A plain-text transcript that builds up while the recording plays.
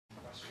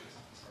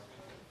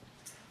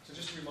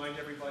remind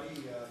everybody,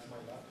 to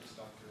my left is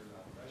Dr.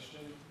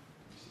 Krajden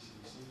from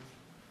BCCDC,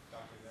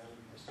 Dr.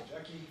 Natalie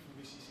Prystajecky from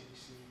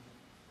BCCDC,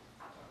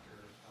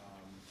 Dr.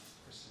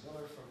 Kristi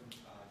from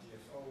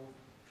DFO,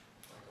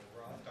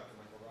 Dr.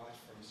 Michael Rott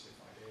from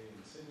CFIA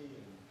in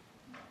Sydney,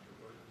 and Dr.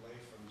 Burton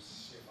Blais from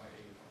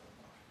CFIA in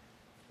Ottawa.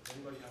 Does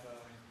anybody have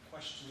a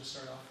question to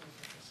start off with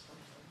at this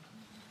point?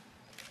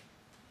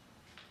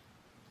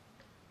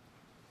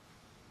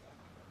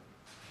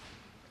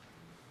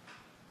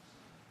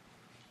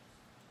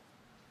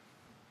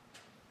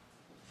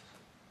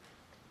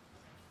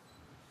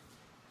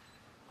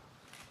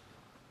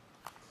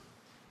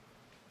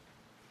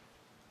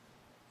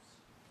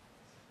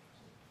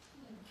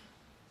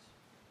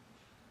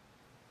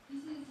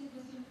 This is a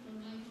question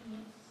from Michael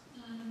Rott.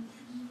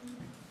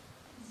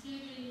 It's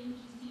very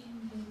interesting,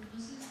 the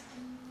process to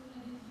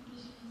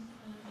identification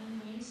of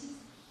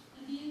antiviruses.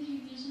 At the end,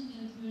 you mentioned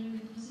that we're in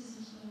the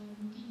process of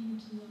looking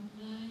into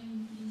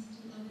applying these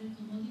to other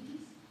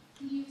commodities.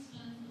 Could you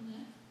expand on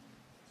that?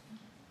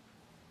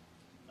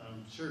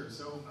 Sure.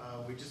 So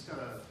we just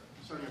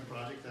starting a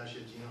project,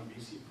 actually a Genome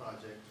BC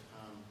project,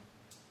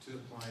 to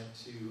apply it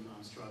to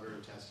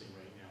strawberry testing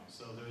right now.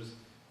 So there's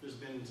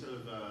been sort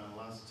of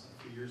last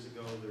few years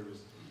ago,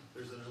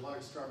 there's a lot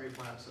of strawberry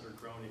plants that are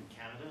grown in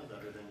Canada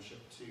that are then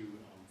shipped to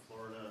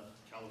Florida,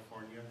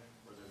 California,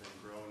 where they're then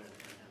grown and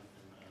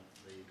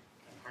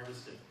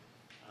harvested.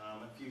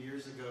 A few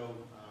years ago,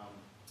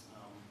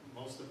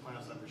 most of the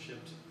plants that were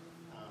shipped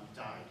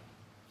died,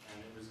 and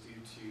it was due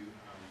to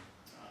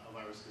a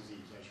virus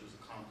disease. Actually, it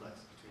was a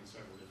complex between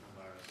several different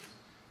viruses.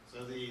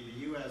 So the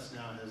U.S.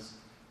 now has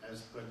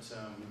put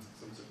some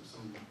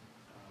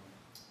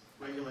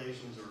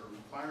regulations or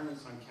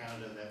requirements on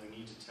Canada that we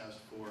need to test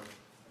for,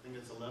 I think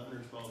it's 11 or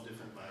 12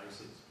 different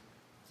viruses.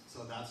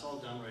 So that's all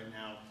done right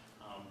now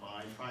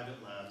by private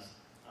labs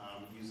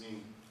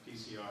using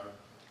PCR,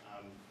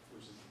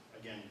 which is,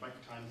 again, quite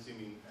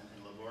time-consuming and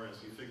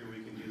laborious. We figure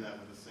we can do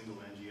that with a single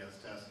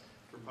NGS test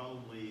for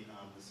probably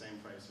the same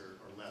price or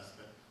less,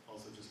 but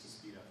also just to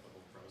speed up the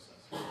whole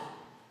process.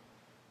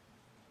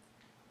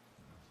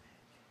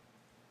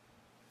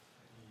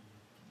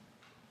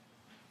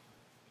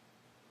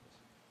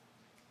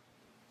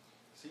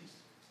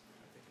 Thanks.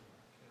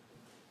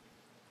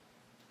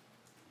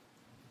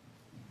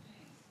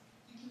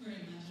 Thank you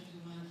very much,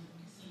 everyone, for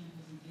excellent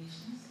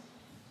presentations.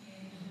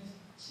 I have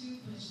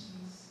two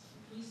questions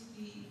for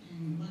Kristi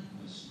and one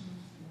question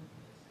for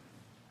Burton.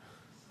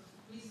 So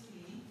for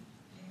Kristi,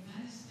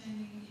 my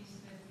understanding is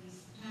that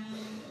this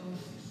panel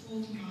of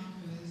 40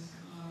 markers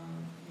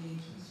are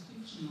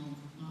transcriptional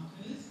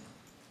markers.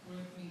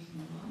 Correct me if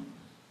I'm wrong.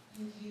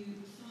 Have you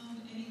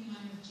found any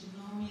kind of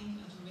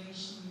genomic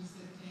alterations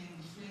that can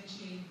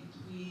differentiate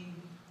between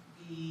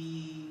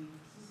the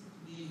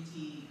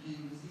susceptibility and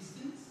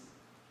resistance?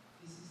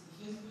 This is the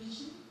first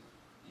question.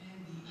 And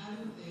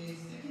the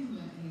second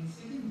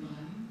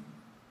one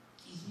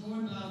is more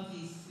about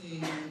this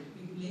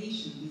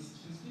regulation, this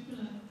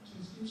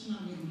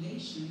transcriptional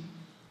regulation.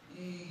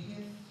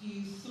 Have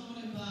you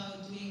thought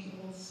about doing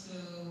also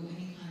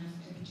any kind of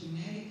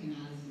epigenetic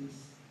analysis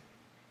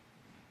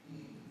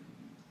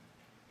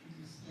with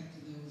respect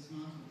to those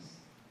markers?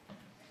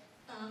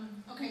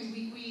 Okay,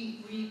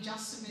 we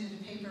just submitted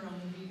a paper on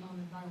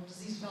the viral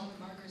disease development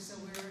markers, so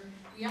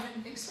we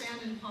haven't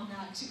expanded upon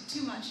that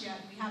too much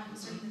yet. We haven't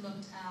certainly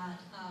looked at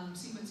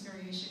sequence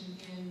variation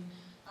in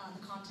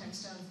the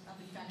context of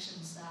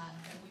infections that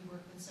we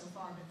work with so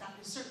far, but that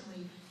is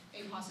certainly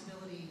a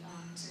possibility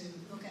to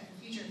look at in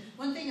the future.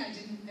 One thing I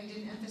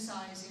didn't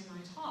emphasize in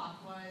my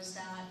talk was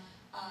that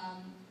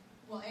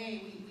well,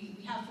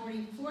 we have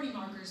 40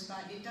 markers,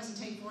 but it doesn't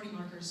take 40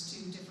 markers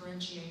to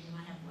differentiate, and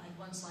I had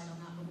one slide on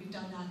that, but we've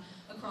done that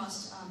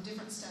across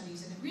different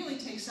studies, and it really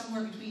takes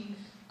somewhere between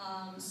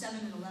 7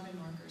 and 11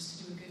 markers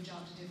to do a good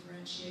job to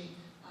differentiate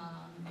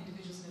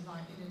individuals in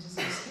a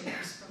disease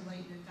status from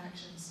latent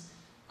infections.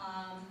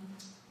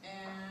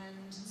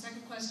 And the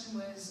second question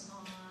was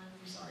on,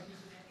 sorry.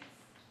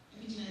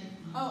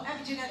 Epigenetics. Oh,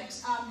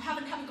 epigenetics.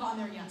 Haven't gone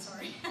there yet,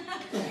 sorry.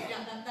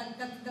 Yeah,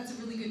 that's a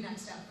really good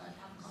next step, but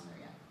haven't gone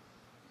there yet.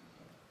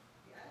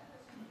 The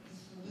other question is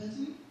for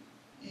Burton.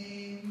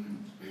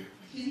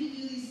 Can you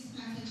do this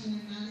pathogen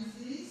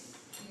analysis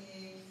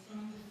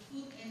from the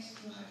food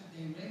extract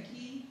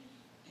directly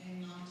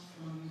and not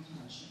from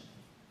culture?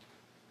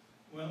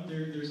 Well,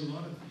 there's a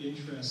lot of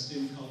interest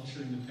in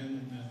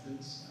culture-independent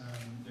methods.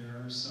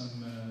 There are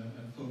some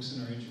folks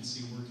in our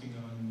agency working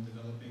on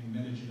developing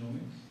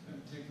metagenomic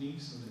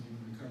techniques so that you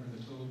can recover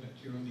the total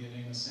bacterial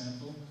DNA in a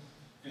sample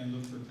and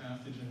look for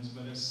pathogens.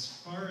 But as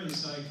far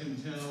as I can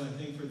tell, I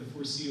think for the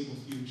foreseeable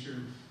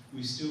future,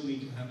 we still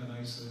need to have an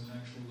isolate, an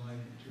actual live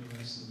material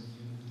isolate at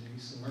the end of the day.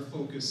 So our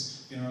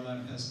focus in our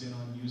lab has been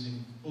on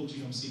using whole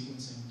genome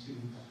sequencing to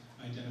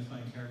identify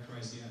and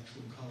characterize the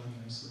actual colony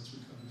isolates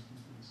recovered from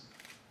foods.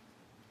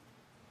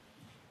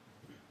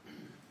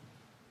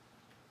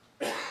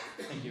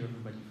 Thank you,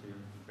 everybody, for your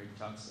great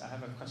talks. I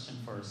have a question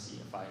for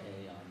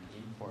CFIA on the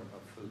import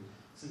of food.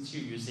 Since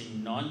you're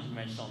using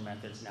non-conventional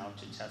methods now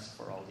to test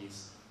for all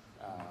these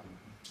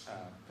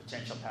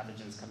potential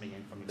pathogens coming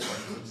in from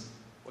imported goods.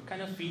 What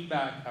kind of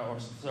feedback or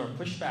sort of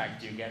pushback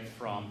do you get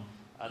from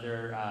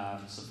other,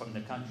 so from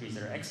the countries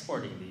that are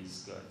exporting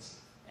these goods?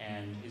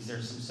 And is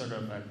there some sort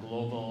of a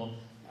global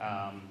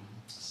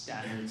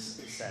standards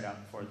set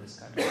up for this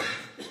kind of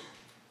work?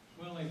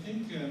 Well, I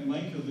think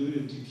Mike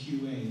alluded to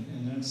QA,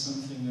 and that's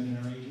something that in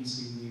our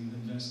agency we've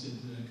invested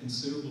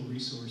considerable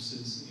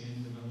resources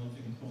in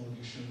developing a quality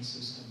assurance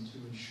system to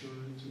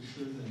assure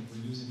that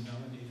we're using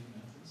validated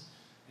methods,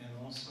 and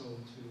also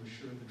to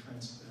assure the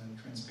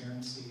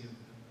transparency and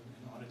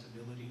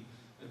auditability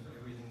of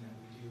everything that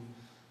we do.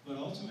 But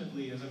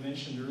ultimately, as I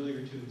mentioned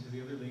earlier to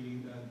the other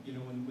lady,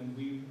 when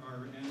we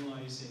are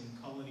analyzing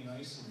colony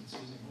isolates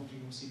using whole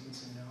genome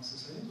sequencing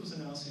analysis, I think those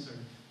analyses are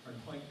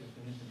quite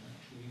definitive,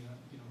 actually.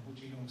 Whole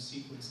genome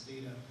sequence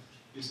data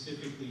is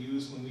typically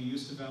used when we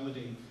used to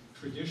validate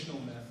traditional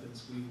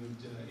methods. We would,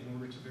 in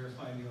order to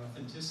verify the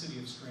authenticity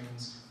of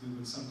strains, we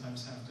would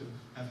sometimes have to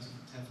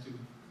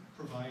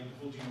provide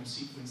whole genome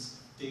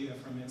sequence data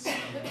from inside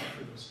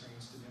for those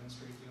strains to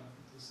demonstrate the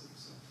authenticity.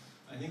 So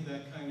I think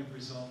that kind of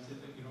result,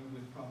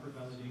 with proper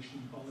validation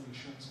and quality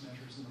assurance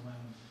measures in the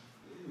lab,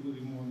 it will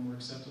be more and more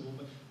acceptable.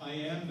 But I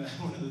am,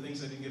 one of the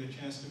things I didn't get a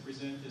chance to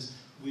present is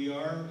we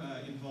are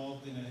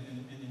involved in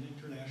an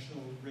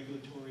international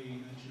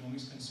regulatory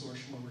genomics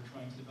consortium where we're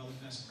trying to develop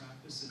best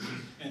practices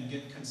and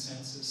get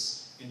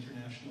consensus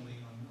internationally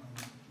on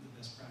the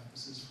best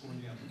practices for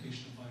the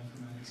application of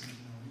bioinformatics and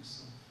genomics.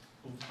 So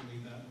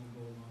hopefully that will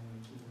go a long way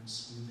towards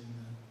smoothing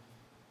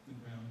the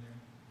ground there.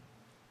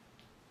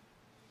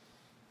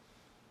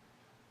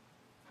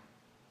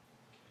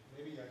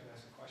 Maybe I can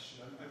ask a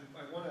question.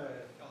 I want to,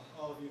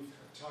 all of you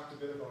have talked a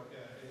bit about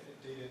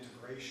data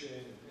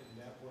integration and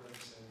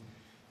networks and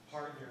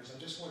partners.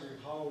 I'm just wondering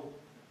how,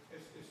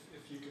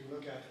 if you can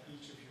look at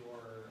each of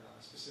your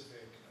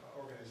specific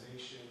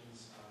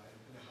organizations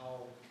and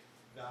how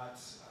that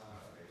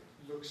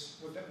looks,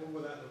 what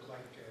will that look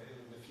like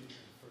in the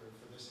future for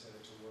this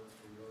to work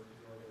for your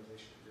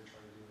organization that you're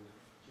trying to do in the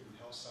human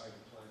health side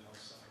and plant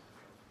health side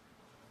of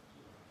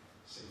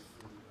safe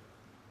food?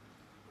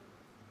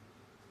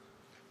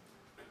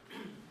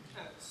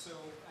 So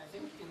I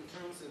think in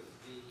terms of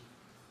the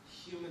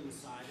human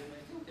side, and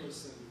I think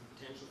there's some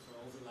potential for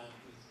overlap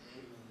with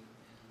animal and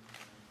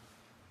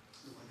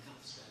the One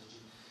Health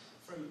strategy.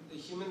 From the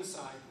human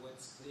side,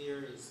 what's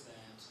clear is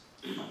that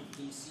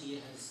BC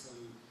has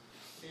some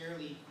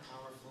fairly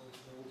powerful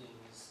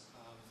holdings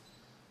of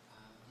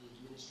the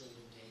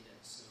administrative data.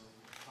 So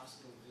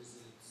hospital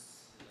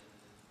visits,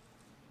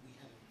 we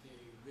have a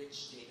very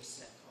rich data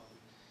set on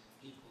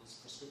people's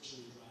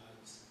prescription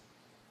drugs,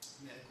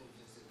 medical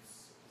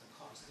visits, the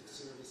cost of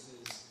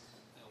services,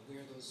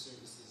 where those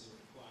services are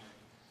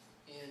required.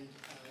 And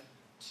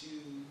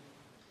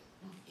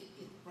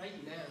right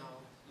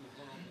now, you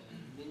have a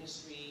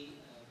ministry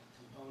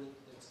component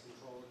that's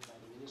controlled by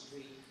the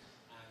ministry.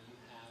 You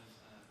have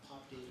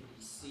Pop Data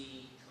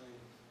BC kind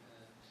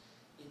of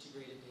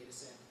integrated data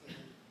set. And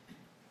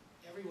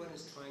everyone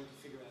is trying to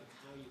figure out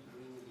how you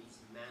bring these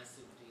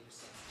massive data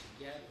sets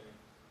together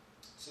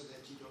so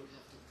that you don't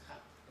have to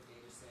cut a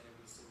data set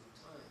every single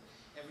time.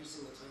 Every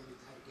single time you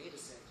cut a data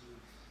set, you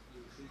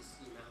increase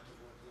the amount of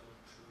workload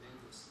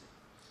tremendously.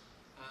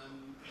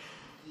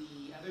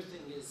 The other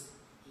thing is,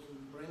 in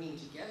bringing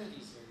together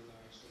these very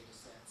large data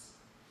sets,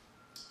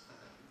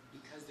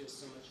 because there's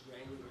so much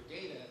granular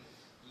data,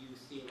 you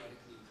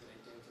theoretically could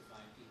identify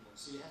people.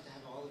 So you have to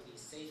have all of these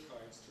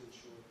safeguards to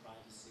ensure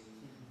privacy,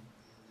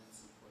 and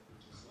that's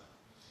important as well.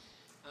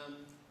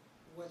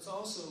 What's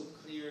also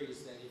clear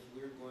is that if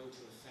we're going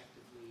to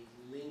effectively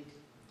link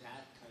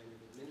that kind of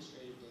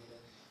administrative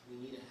data, we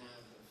need to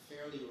have a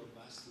fairly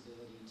robust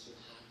ability to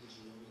have the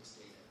genomics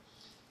data.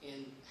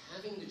 And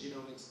having the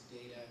genomics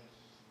data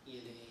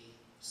in a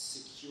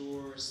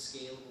secure,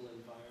 scalable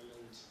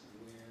environment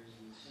where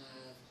you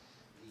have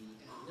the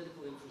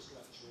analytical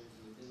infrastructure,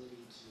 the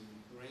ability to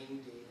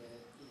bring data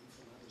in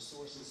from other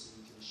sources so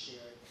you can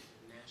share it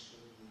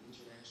nationally and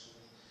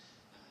internationally,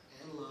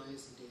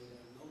 analyze the data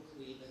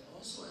locally, but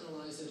also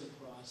analyze it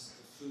across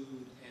the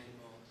food,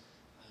 animal,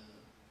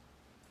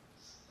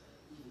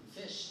 even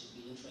fish. It'd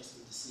be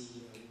interesting to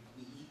see,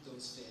 we eat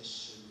those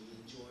fish and we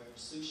enjoy our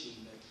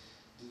sushi, but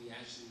do we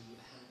actually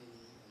have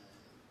any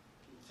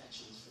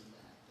infections from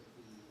that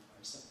we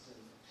are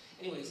subclinical?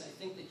 Anyways, I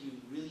think that you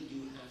really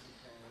do have to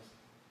have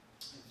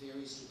a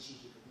very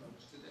strategic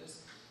approach to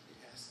this.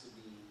 It has to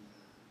be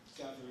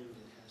governed,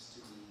 it has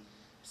to be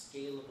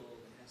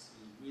scalable, it has to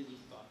be really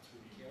thought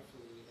through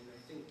carefully, and I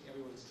think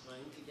everyone's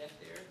trying to get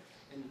there.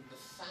 And the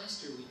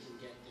faster we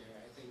can get there,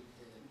 I think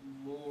the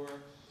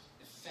more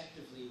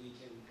effectively we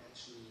can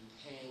actually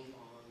hang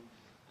on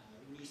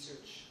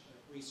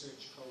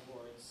research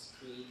cohorts,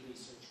 create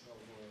research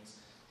cohorts,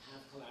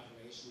 have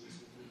collaborations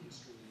with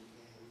industry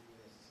and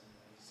with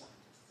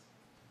scientists.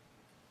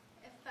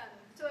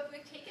 So if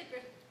we take it,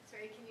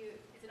 sorry,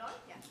 is it on?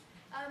 Yeah.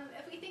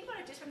 If we think about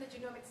it just from the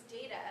genomics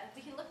data,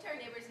 we can look to our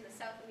neighbors in the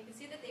south and we can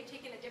see that they've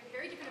taken a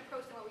very different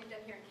approach than what we've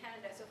done here in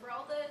Canada. So for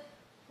all the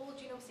whole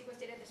genome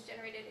sequence data that's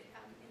generated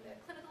in the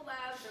clinical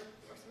labs or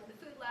some of the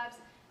food labs,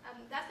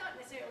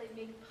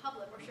 make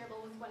public or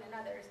shareable with one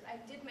another.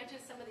 I did mention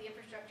some of the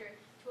infrastructure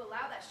to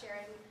allow that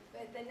sharing,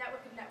 but the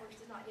network of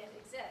networks does not yet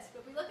exist.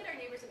 But if we look at our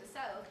neighbors in the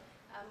south,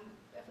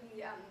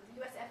 the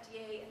US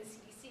FDA and the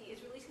CDC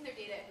is releasing their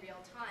data in real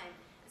time.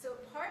 So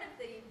part of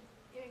the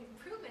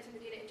improvements in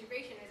the data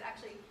integration is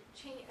actually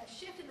a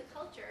shift in the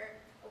culture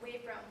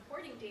away from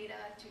hoarding data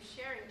to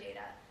sharing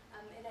data.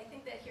 And I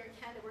think that here in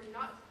Canada we're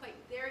not quite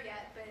there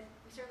yet, but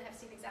we certainly have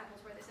seen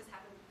examples where this has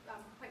happened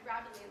quite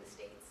rapidly in the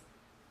States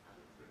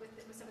with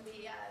some of the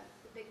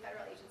big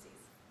federal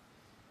agencies.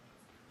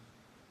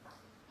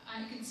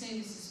 I can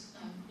say this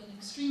has been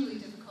extremely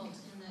difficult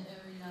in the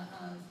area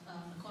of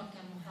aquatic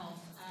animal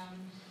health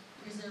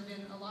because there have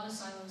been a lot of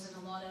silos and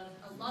a lot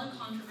of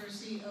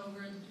controversy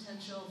over the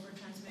potential for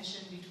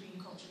transmission between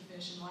cultured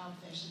fish and wild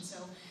fish. And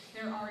so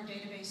there are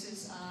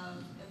databases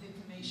of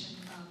information,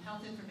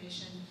 health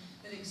information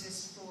that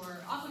exists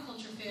for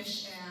aquaculture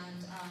fish, and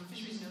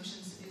Fisheries and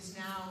Oceans is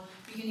now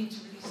beginning to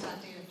release that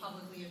data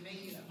publicly and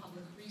making it a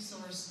public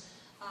resource.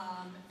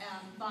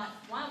 But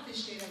wild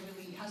fish data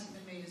really hasn't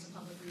been made as a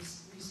public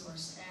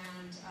resource,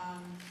 and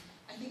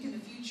I think in the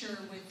future,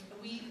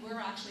 we're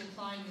actually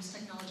applying this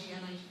technology,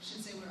 and I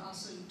should say we're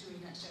also doing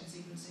next-gen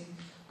sequencing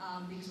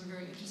because we're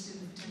very interested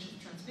in the potential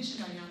for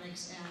transmission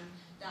dynamics, and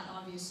that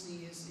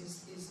obviously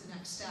is the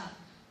next step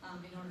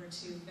in order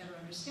to better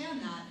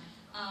understand that.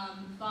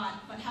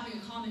 But having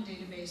a common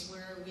database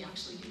where we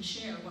actually can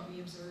share what we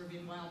observe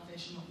in wild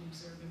fish and what we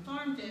observe in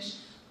farm fish,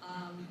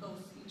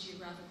 both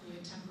geographically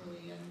and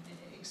temporally, and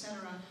et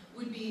cetera,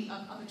 would be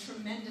of a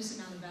tremendous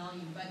amount of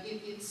value. But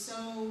it's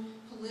so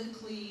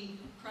politically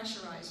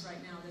pressurized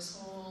right now, this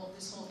whole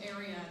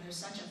area, and there's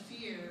such a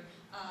fear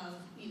of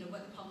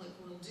what the public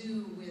will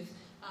do with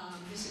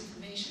this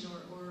information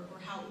or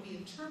how it will be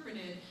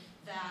interpreted,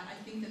 that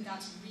I think that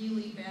that's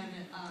really been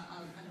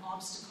an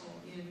obstacle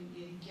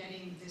in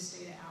getting this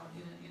data out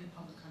in a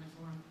public kind of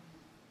forum.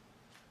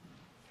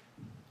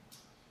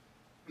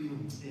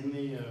 In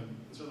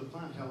the the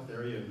plant health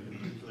area, and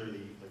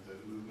particularly like the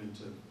movement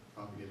to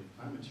propagated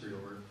plant material,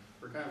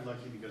 we're kind of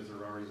lucky because there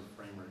already is a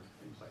framework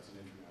in place, an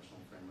international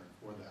framework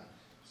for that.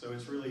 So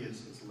it's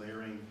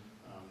layering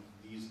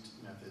these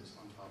methods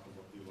on top of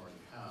what we already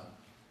have,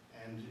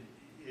 and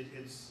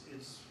it's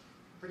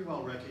pretty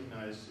well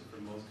recognized for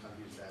most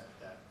countries that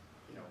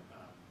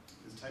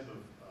this type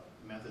of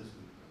methods,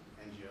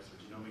 NGS or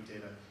genomic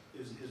data,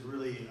 is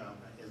really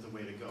is the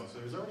way to go. So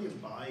there's already a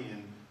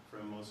buy-in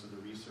from most of the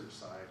research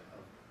side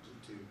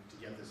to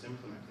get this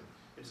implemented.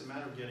 It's a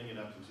matter of getting it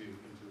up into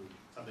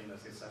something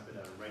that's accepted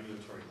at a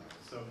regulatory level.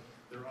 So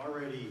there are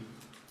already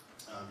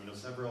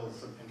several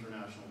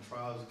international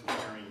trials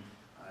comparing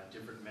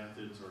different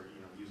methods or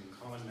using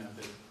common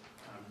methods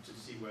to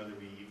see whether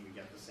we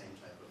get the same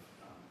type of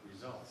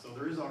results. So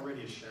there is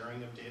already a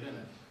sharing of data and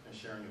a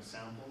sharing of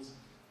samples.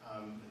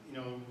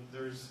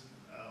 There's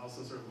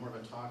also sort of more of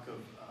a talk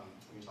of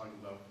when you're talking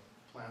about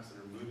plants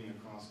that are moving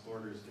across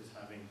borders, is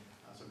having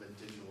sort of a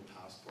digital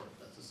passport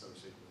that's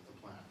associated with the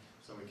plant.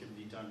 So it can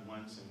be done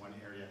once in one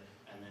area,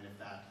 and then if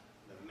the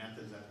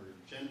methods that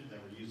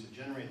were used to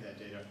generate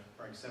that data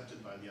are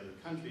accepted by the other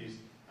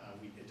countries,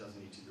 it doesn't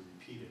need to be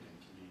repeated and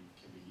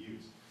can be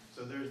used.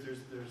 So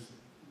there's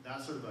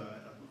that sort of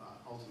a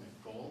ultimate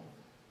goal.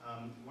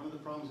 One of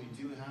the problems we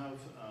do have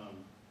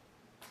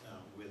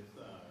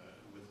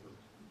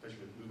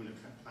especially with movement of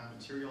plant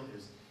material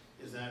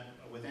is that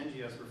with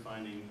NGS we're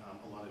finding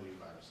a lot of new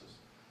viruses.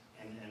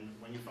 And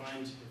when you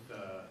find,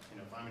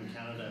 if I'm in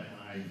Canada and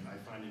I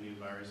find a new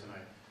virus, and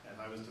if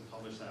I was to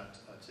publish that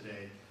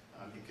today,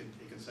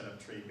 it could set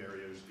up trade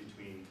barriers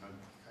between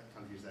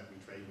countries that we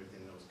trade with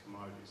in those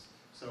commodities.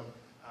 So,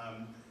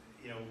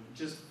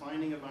 just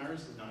finding a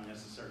virus is not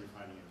necessarily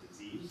finding a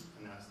disease,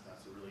 and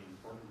that's a really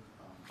important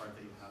part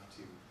that you have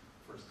to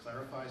first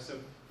clarify. So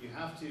you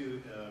have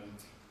to,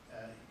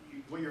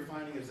 what you're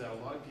finding is that a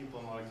lot of people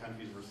in a lot of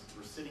countries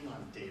were sitting on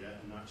data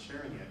and not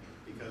sharing it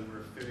because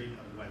we're afraid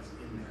of what's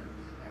in there,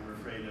 and we're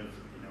afraid of,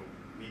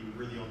 maybe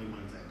we're the only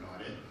ones that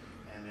got it,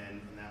 and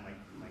that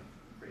might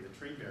create a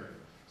trade barrier.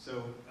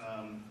 So,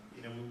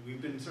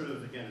 we've been sort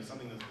of, again, it's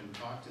something that's been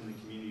talked in the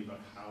community about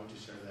how to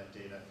share that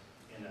data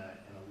in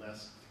a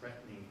less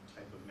threatening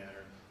type of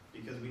manner,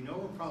 because we know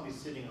we're probably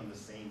sitting on the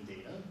same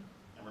data,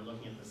 and we're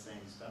looking at the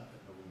same stuff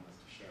that nobody wants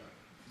to share.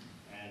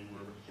 And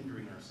we're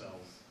hindering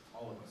ourselves,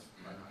 all of us,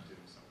 by not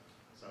doing so.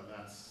 So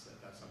that's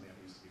something that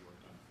needs to be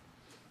worked on.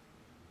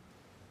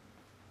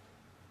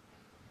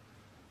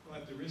 Well,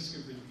 at the risk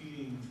of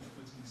repeating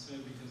what's been said,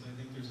 because I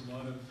think there's a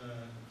lot of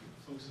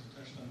folks have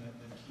touched on that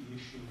key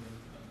issue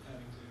of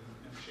having to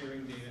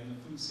sharing data in the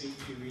food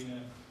safety arena.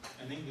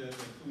 I think the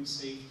Food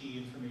Safety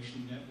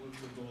Information Network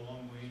will go a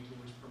long way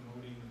towards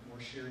promoting more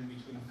sharing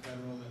between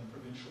federal and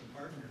provincial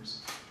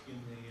partners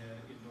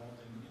involved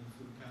in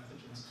food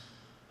pathogens.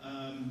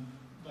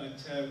 But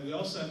we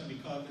also have to be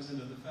cognizant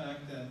of the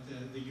fact that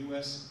the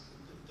U.S.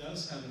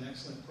 does have an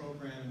excellent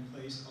program in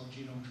place called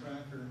Genome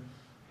Tracker,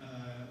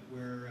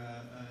 where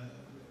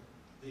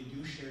they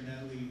do share,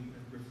 Natalie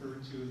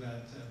referred to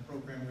that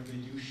program where they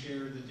do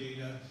share the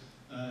data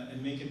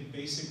and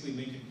basically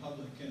make it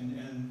public. And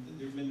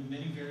there have been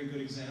many very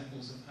good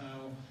examples of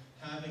how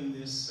having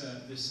this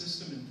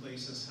system in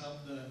place has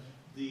helped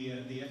the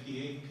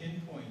FDA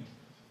pinpoint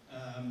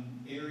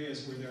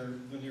areas where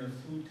when there are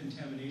food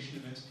contamination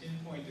events,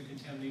 pinpoint the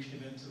contamination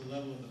event to the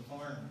level of the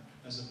farm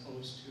as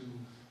opposed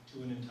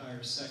to an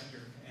entire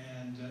sector.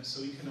 And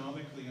so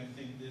economically, I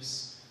think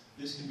this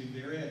can be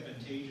very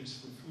advantageous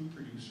for food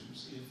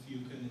producers if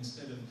you can,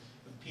 instead of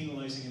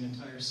penalizing an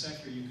entire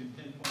sector, you can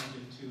pinpoint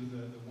it to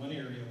the one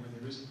area where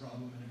there is a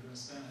problem and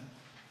address that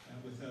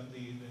without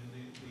the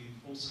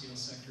full-scale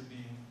sector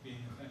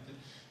being affected.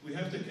 We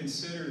have to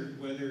consider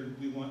whether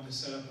we want to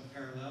set up a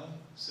parallel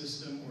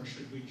system or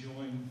should we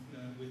join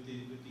with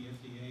the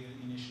FDA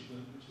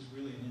initiative, which is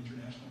really an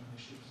international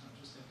initiative. It's not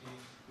just FDA,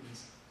 but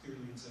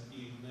clearly it's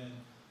FDA-led.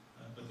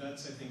 But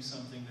that's, I think,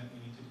 something that we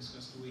need to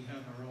discuss. Do we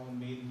have our own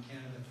Made in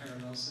Canada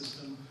parallel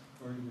system,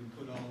 or do we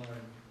put all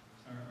our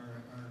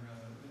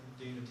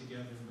data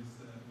together with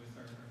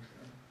our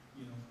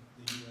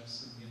the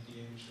U.S. and the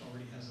FDA, which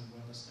already has a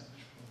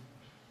well-established program?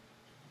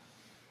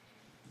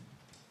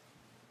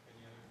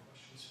 Any other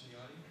questions from the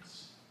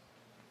audience?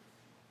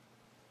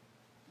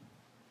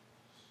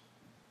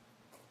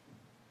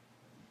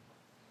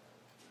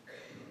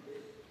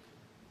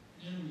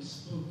 Natalie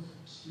spoke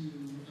to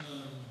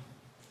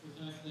the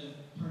fact that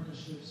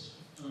partnerships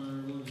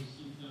are one of the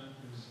key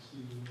factors to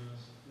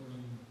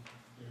supporting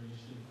their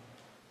initiative.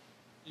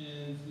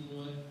 And from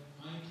what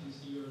I can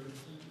see, or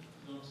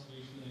an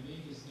observation that I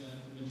make, is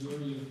that the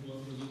majority of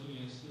what we're looking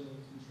at is still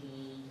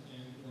controlled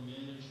and or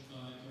managed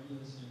by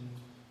governments and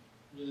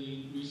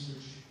really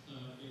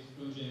research-based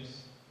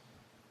projects.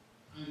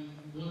 I'm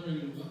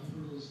wondering what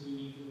hurdles we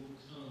need to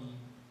overcome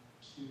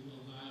to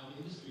allow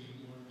industry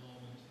more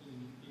involvement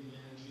in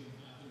managing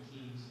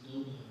pathogens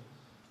globally.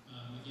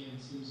 Again,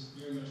 it seems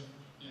very much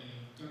a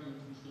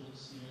government-controlled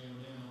scenario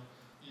now,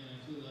 and I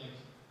feel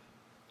like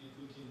if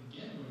we can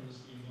get more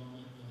industry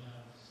involvement, we'll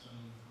have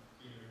some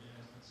greater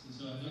advancements. And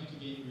so I'd like to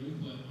get your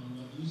input on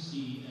what you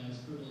see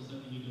as hurdles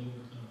that we need to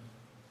overcome.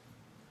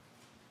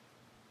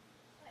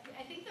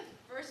 I think the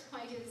first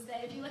point is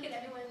that if you look at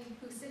everyone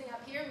who's sitting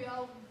up here, we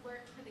all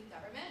work for the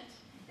government.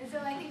 And so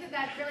I think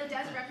that really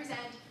does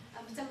represent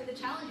some of the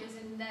challenges,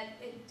 and that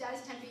it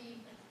does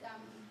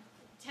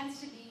tends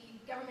to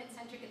be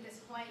government-centric at this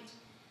point.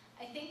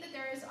 I think that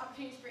there is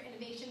opportunities for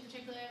innovation,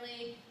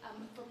 particularly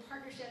for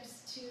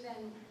partnerships to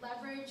then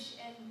leverage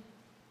and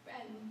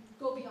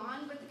go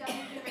beyond what the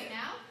government is doing right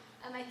now.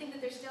 I think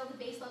that there's still the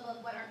base level of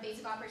what our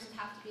basic operations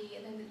have to be,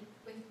 and then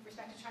with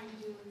respect to trying to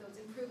do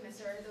those improvements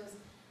or those,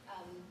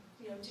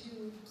 to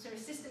do sort of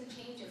system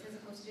changes as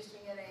opposed to just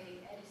doing it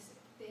at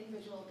the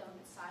individual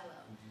government silo.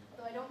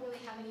 Although I don't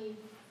really have any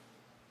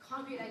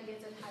concrete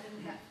ideas of how to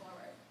move that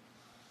forward.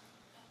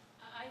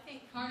 I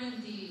think part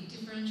of the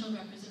differential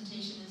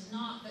representation is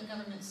not that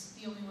government's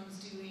the only ones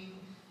doing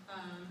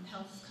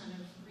health kind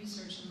of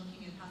research and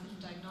looking at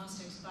pathogen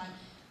diagnostics, but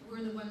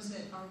we're the ones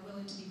that are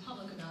willing to be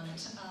public about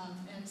it.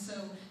 And so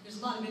there's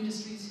a lot of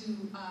industries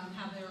who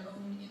have their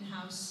own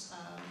in-house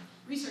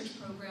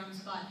research programs,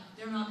 but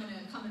they're not going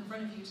to come in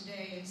front of you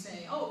today and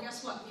say, oh,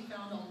 guess what, we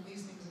found all of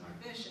these things in our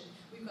fish, and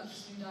we've got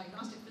this new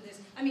diagnostic for this.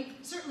 I mean,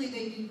 certainly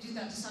they do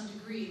that to some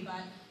degree,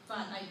 but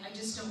I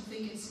just don't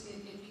think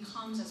it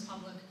becomes as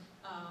public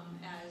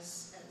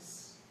as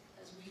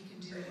we can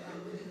do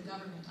within the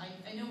government.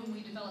 I know when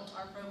we developed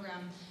our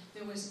program,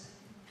 it was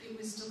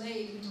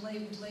delayed in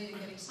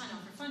getting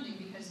sign-off for funding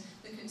because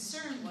the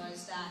concern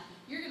was that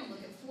you're going to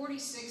look at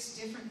 46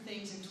 different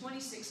things and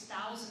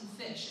 26,000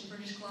 fish in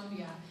British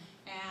Columbia,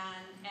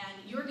 and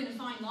you're going to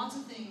find lots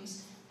of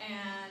things,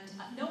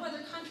 and no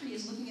other country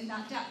is looking at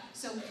that depth.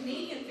 So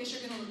Canadian fish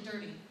are going to look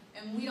dirty,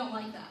 and we don't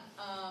like that.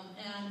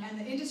 And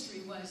the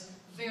industry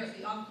the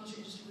aquaculture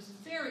industry was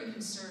very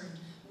concerned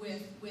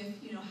with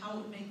how it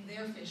would make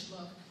their fish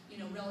look,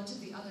 relative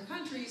to the other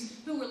countries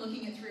who were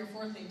looking at 3 or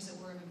 4 things that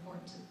were of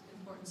importance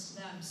to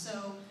them.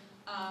 So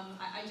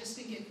I just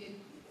think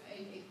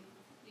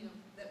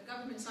that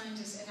government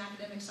scientists and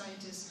academic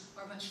scientists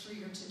are much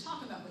freer to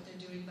talk about what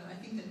they're doing, but I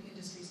think that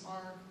industries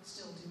are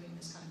still doing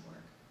this kind of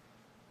work.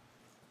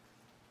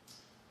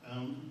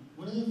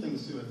 One of the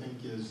things too, I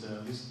think, is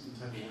at least the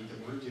type of work that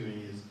we're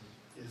doing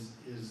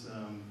is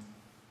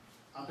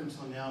up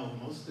until now,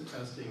 most of the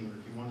testing, or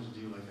if you wanted to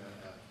do like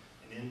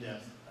an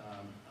in-depth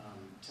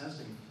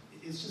testing,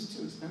 it's just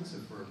too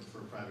expensive for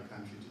a private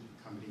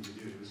company to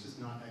do. It's just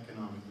not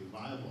economically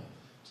viable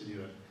to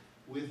do it.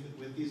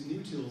 With these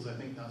new tools, I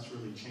think that's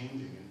really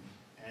changing.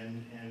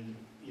 And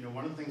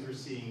one of the things we're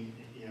seeing,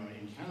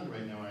 in Canada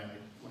right now,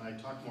 when I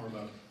talk more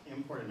about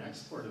import and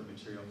export of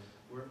material,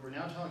 we're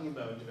now talking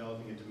about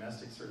developing a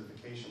domestic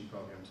certification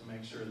program to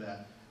make sure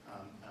that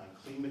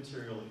clean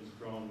material is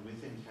grown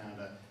within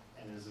Canada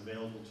and is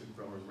available to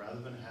growers rather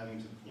than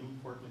having to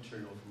import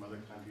material from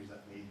other countries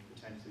that may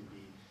potentially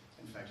be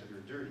infected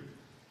or dirty.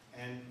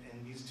 And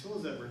these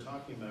tools that we're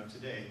talking about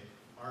today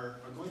are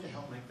going to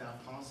help make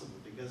that possible,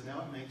 because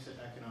now it makes it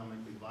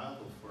economically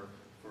viable for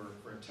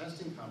a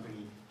testing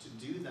company to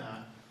do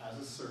that as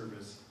a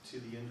service to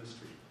the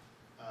industry.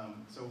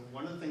 So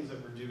one of the things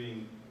that we're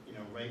doing,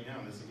 right now,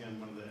 and this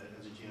again,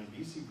 as a Genome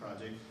BC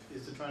project,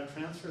 is to try to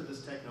transfer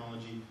this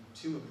technology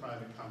to a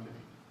private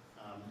company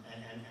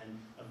and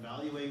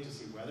evaluate to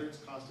see whether it's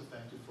cost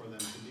effective for them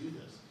to do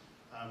this.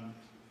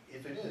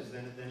 If it is,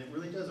 then it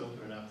really does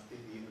open up the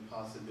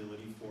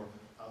possibility for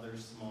other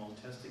small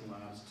testing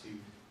labs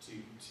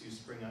to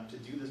spring up to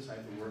do this type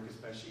of work,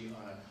 especially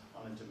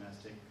on a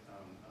domestic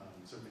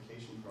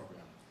certification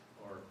program,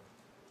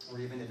 or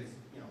even if it's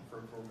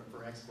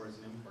for exports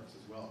and imports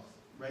as well.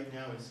 Right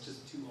now, it's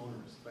just too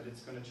onerous, but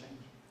it's going to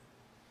change.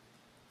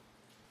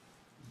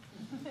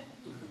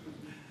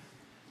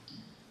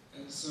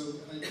 So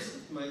I guess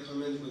my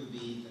comment would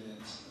be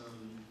that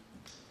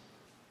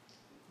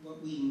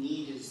what we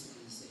need is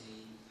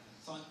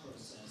a thought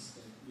process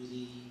that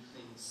really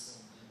thinks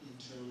in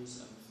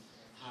terms of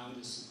how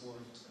to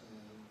support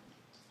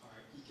our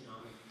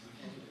economic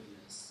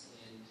competitiveness.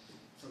 And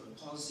from a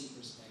policy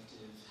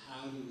perspective,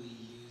 how do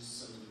we use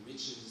some of the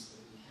riches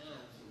that we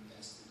have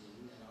invested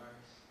in that are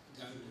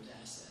government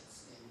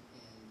assets? And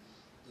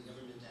the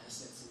government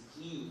assets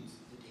include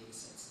the data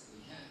sets that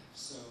we have.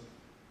 So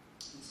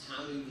it's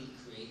how do we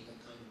create the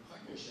kind of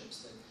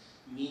partnerships that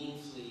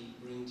meaningfully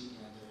bring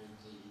together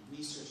the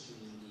research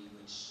community,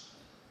 which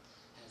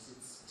has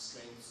its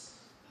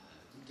strengths,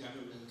 the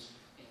government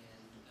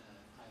and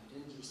private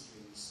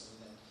industry, so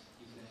that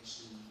you can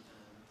actually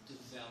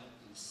develop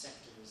these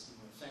sectors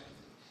more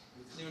effectively.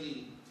 And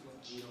clearly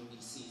what Genome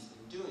BC has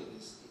been doing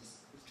is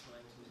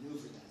trying to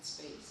maneuver that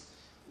space.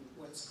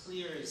 What's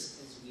clear is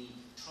as we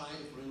try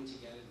to bring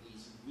together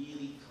these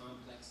really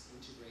complex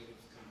integrative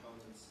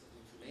components of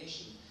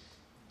information,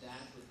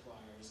 that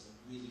requires a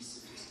really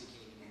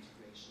sophisticated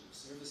integration of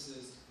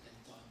services and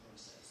thought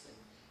process.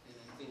 And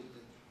I think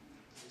that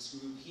this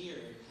group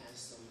here has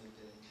some of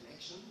the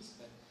connections,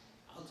 but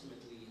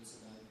ultimately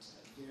it's about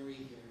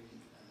very, very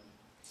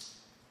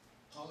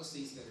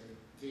policies that are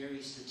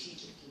very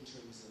strategic in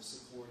terms of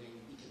supporting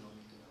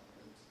economic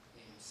development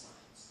and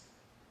science.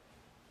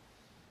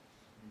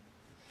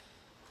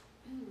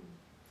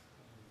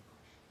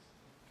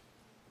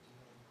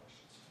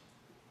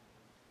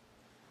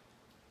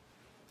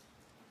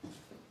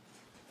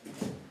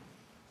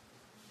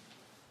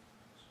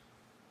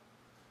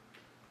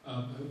 I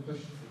have a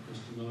question for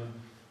Kristi Miller.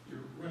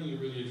 You're running a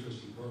really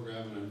interesting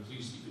program, and I'm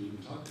pleased you can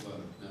even talk about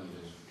it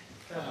nowadays.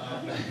 The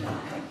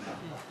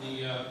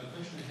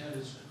question I had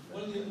is,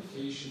 what are the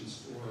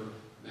implications for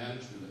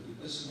management? I mean,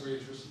 this is very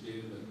interesting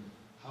data, but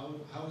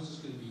how is this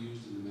going to be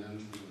used in the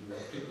management of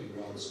particularly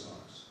wild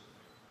stocks?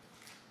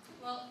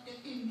 Well,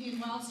 in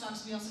wild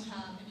stocks, we also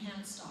have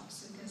enhanced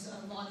stocks, because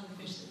a lot of the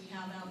fish that we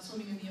have out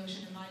swimming in the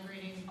ocean and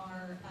migrating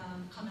are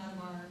come out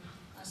of our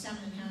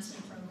salmon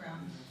enhancement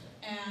program.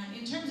 And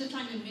in terms of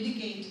trying to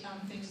mitigate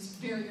things, it's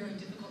very, very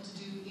difficult to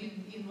do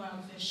in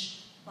wild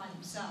fish by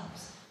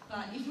themselves.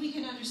 But if we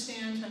can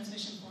understand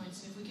transmission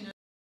points, and if we can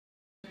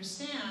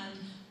understand,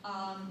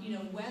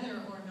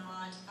 whether or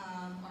not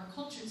our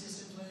cultured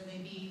systems, whether they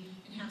be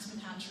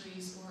enhancement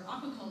hatcheries or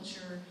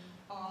aquaculture,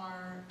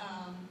 are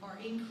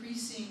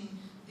increasing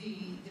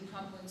the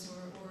prevalence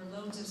or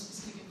loads of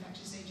specific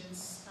infectious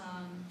agents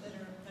that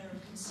are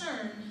of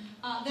concern,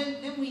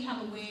 then we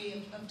have a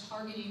way of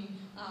targeting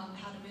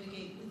how to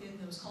mitigate within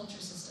those culture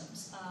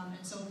systems.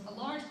 And so a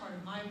large part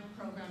of my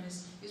program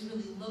is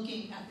really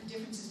looking at the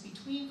differences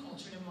between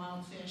cultured and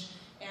wild fish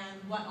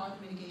and what are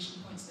the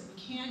mitigation points that we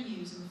can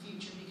use in the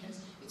future, because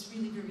it's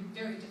really very,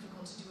 very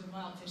difficult to do in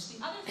wild fish.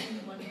 The other thing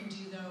that one can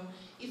do, though,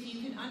 if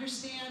you can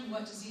understand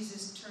what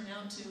diseases turn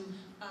out to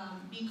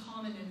be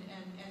common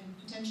and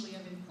potentially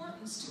of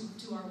importance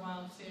to our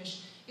wild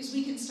fish, is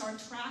we can start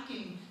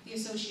tracking the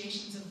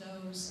associations of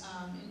those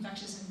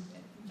infections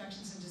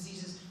and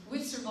diseases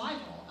with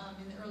survival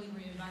in the early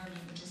marine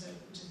environment, which is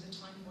a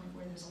time point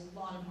where there's a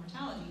lot of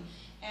mortality,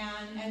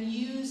 and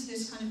use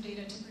this kind of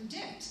data to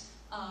predict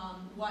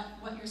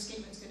what your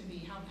escapement's going to be,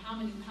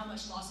 how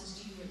much losses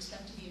do you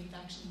expect to be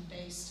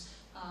infection-based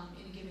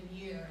in a given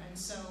year. And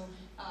so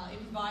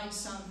it provides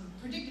some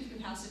predictive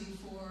capacity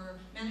for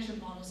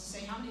management models to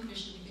say, how many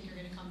fish do we think are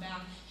going to come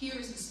back? Here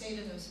is the state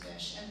of those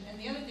fish. And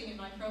the other thing in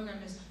my program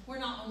is we're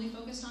not only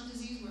focused on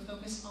disease, we're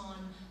focused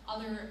on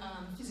other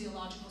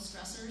physiological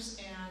stressors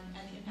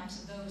and the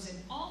impacts of those. And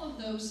all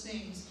of those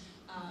things,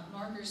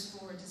 markers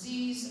for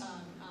disease,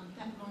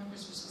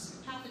 markers for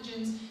specific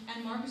pathogens,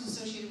 and markers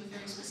associated with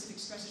very specific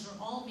stressors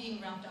are all being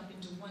wrapped up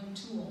into one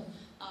tool,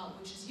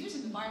 which is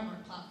using the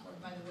biomark platform,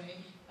 by the way,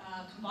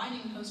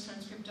 combining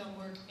post-transcriptome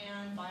work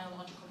and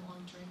biological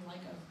monitoring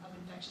of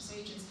infectious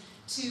agents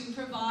to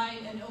provide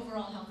an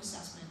overall health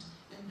assessment.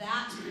 And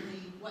that's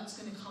really what's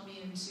going to come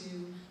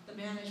into the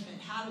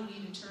management. How do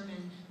we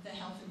determine the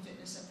health and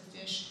fitness of the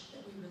fish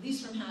that we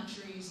release from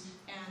hatcheries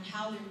and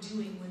how they're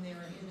doing when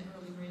they're in the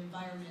early marine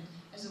environment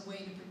as a way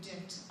to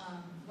predict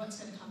what's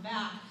going to come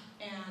back,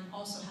 and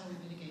also how do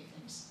we mitigate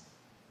things.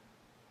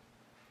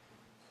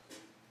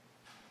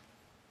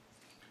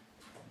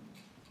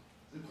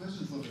 The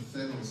question for the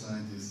fellow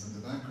scientists, and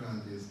the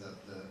background is that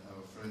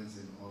our friends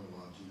in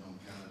Ottawa, Genome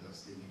Canada, are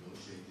still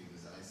negotiating,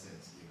 as I said,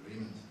 the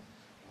agreement.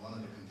 One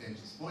of the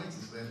contentious point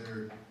is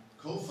whether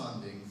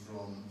co-funding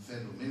from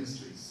federal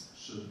ministries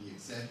should be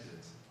accepted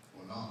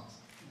or not.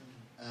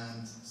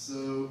 And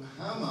so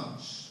how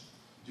much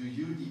do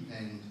you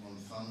depend on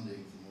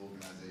funding from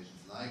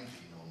organizations like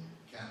Genome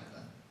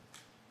Canada,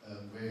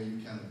 where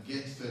you kind of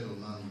get federal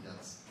money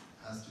that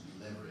has to be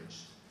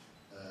leveraged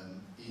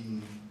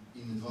in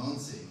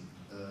advancing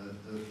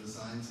the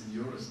science in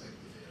your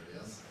respective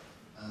areas,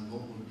 and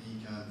what would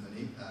be kind of an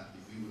impact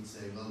if we would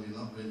say, well, we're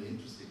not really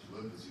interested to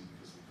work with you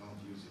because we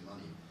can't use your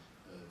money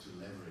to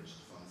leverage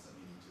the funds that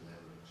we need to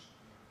leverage.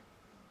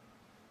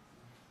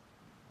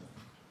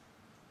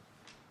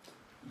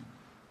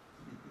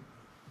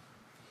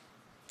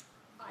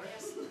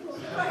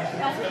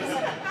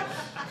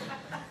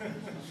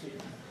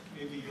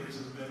 Maybe yours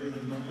is better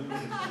than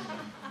mine.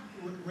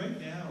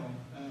 Right now,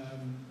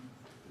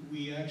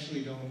 we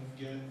actually don't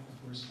get, of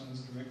course,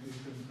 funds directly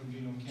from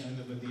Genome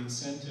Canada, but the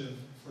incentive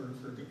for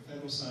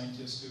federal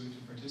scientists to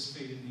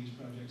participate in these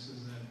projects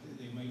is that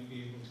they might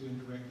be able to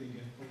indirectly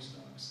get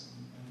postdocs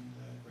and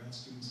grad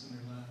students in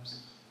their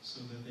labs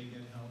so that they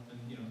get help, and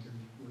if they're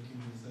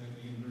working with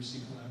a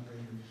university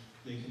collaborator,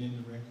 they can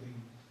indirectly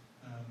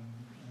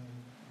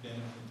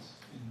benefit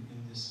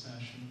in this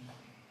fashion.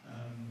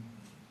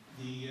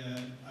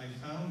 I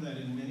found that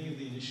in many of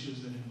the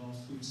initiatives that involve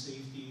food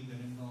safety, that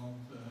involve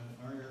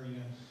our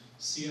area,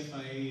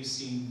 CFIA is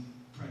seen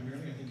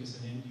primarily, I think, as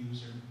an end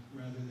user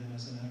rather than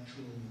as an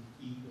actual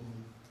equal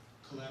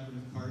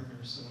collaborative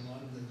partner. So a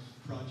lot of the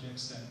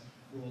projects that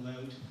roll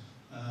out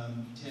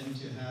tend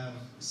to have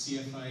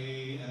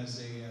CFIA as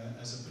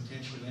a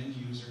potential end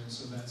user, and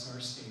so that's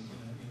our stake in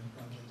a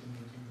project and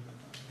working with a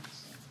project.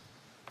 So.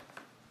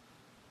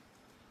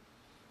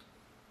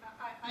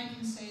 I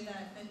can say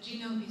that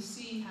Genome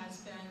BC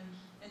has been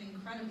an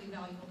incredibly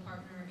valuable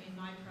partner in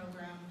my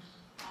program,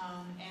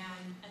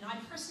 and I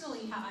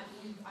personally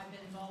I've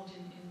been involved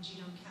in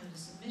Genome Canada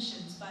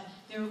submissions, but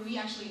we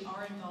actually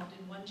are involved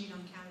in one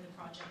Genome Canada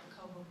project, the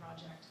COBO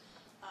project,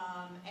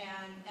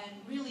 and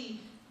really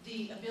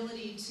the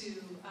ability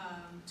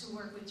to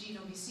work with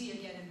Genome BC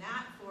again in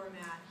that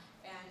format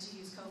and to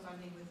use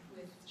co-funding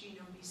with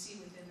Genome BC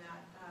within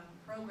that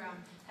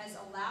program has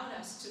allowed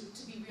us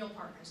to be real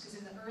partners, because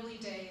in the early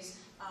days,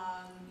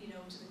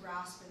 to the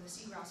GRASP and the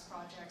seagrass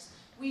projects,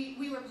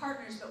 we were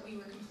partners, but we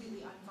were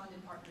completely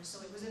unfunded partners. So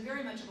it was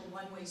very much of a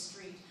one-way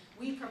street.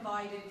 We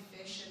provided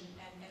fish and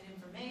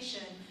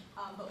information,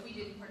 but we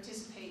didn't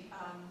participate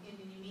in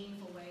any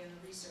meaningful way in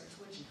the research,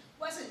 which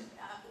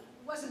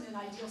wasn't an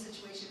ideal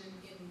situation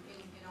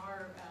in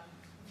our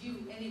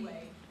view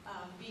anyway.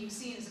 Being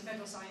seen as a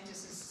federal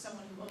scientist as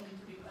someone who only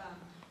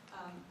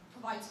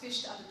provides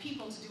fish to other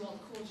people to do all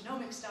the cool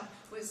genomic stuff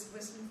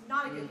was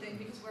not a good thing,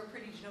 because we're a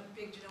pretty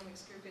big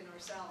genomics group in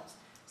ourselves.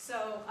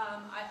 So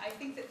I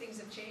think that things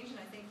have changed, and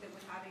I think that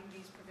with having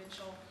these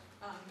provincial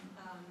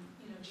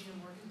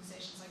genome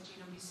organizations like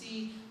Genome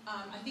BC,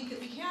 I think that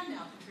we can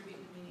now contribute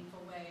in a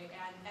meaningful way,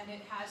 and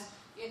it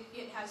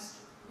has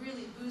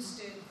really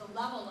boosted the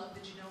level of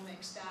the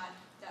genomics that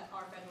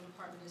our federal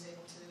department is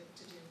able to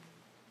do.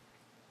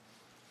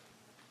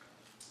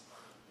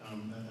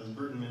 As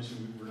Burton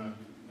mentioned, we're not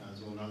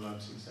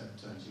allowed to accept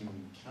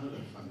Genome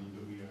Canada funding,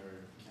 but we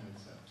can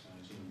accept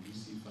Genome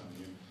BC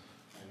funding.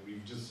 And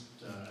we've just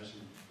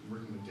actually been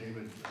working with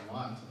David a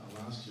lot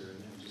last year,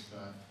 and just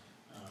got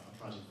a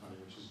project funding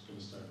which is going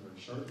to start very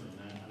shortly.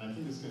 And I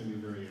think it's going to be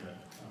a very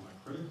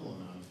critical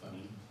amount of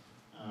funding,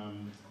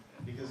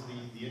 because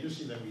the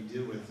industry that we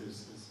deal with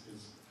is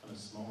kind of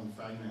small and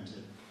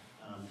fragmented,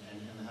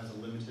 and has a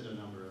limited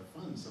number of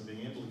funds. So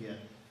being able to get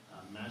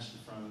matched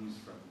funds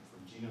from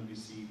Genome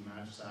BC,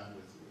 match that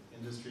with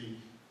industry,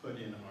 put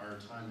in our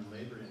time and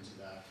labor into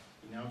that,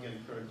 we now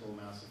get critical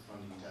amounts of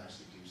funding to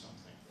actually do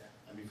something. Yeah.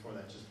 And before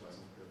that just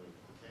wasn't really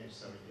the case.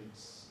 So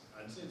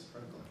I'd say it's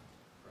critical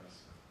for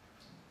us.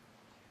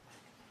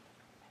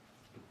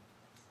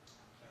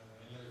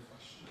 Any other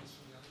questions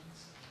from the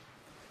audience?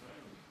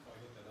 I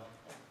get that up.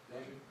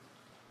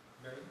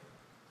 Mary?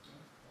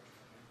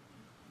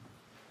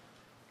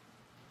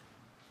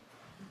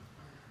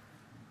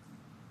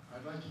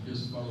 I'd like to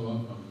just follow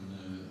up on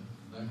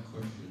that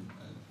question.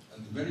 At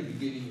the very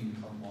beginning in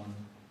COP 1,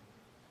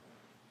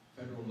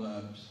 federal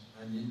labs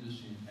and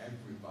industry and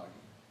everybody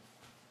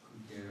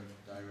could get a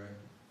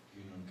direct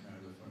Genome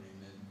Canada funding.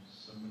 Then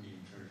somebody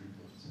in Treasury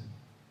Post said,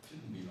 it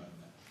shouldn't be like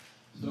that.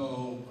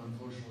 So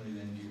unfortunately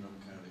then Genome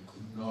Canada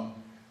could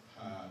not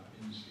have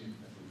industry and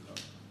federal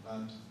government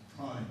labs at the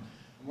time.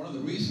 And one of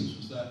the reasons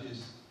was that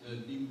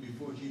even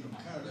before Genome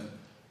Canada,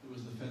 there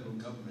was the federal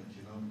government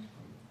genomics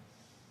program,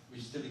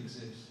 which still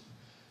exists.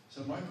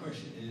 So my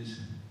question is,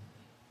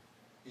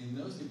 in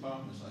those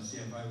departments like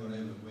CFI,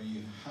 whatever, where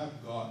you have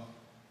got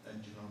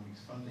that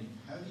genomics funding,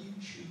 how do you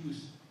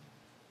choose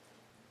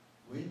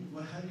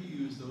how do you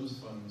use those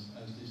funds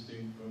as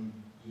distinct from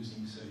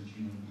using, say,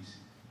 Genome BC?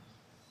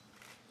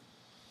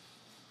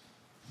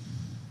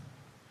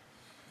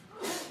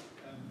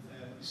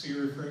 So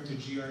you're referring to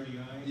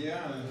GRDI?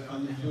 Yeah,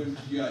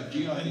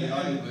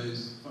 GRDI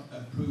was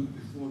approved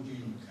before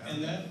Genome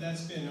Canada. And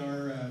that's been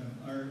our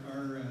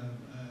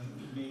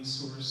main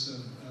source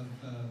of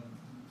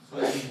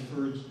funding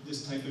for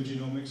this type of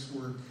genomics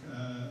work,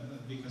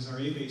 because our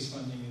A-based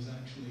funding is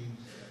actually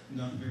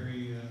not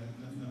very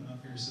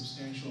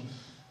substantial.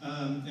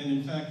 And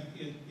in fact,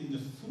 in the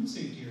food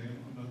safety area, I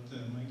don't know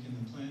about Mike in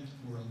the plant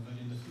world, but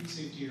in the food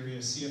safety area,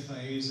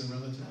 CFIA is a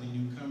relatively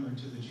newcomer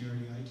to the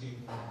GRDI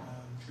table.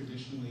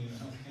 Traditionally,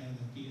 Health Canada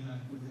and BHAC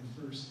were there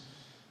first.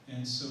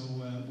 And so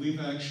we've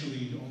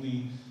actually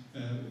only,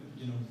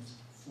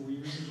 4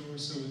 years ago or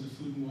so with the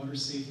Food and Water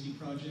Safety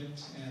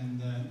Project,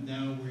 and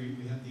now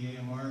we have the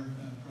AMR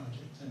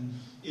project. And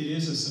it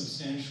is a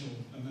substantial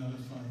amount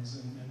of funds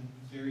and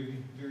very,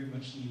 very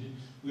much needed.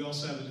 We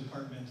also have a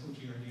departmental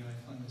GRDI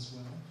fund as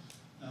well,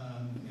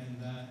 and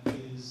that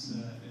is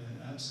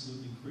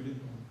absolutely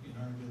critical in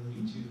our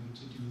ability to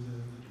do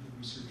the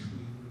research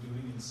we're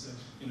doing. It's,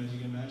 as you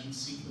can imagine,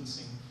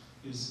 sequencing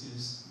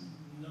is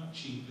not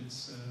cheap.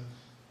 It's,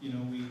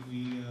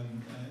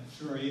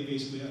 through our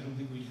A-base, I don't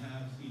think we'd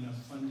have enough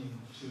funding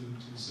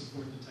to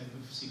support the type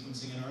of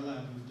sequencing. In our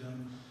lab, we've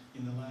done,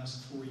 in the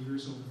last 4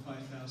 years, over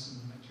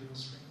 5,000 bacterial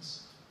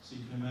strains. So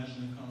you can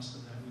imagine the cost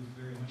of that. We've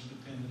very much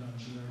depended on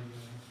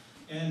GRDI.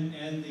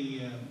 And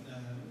the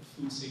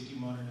Food Safety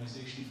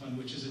Modernization Fund,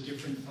 which is a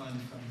different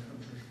fund from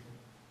Treasury.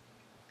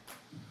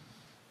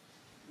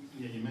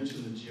 Yeah, you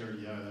mentioned the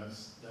GRDI.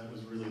 That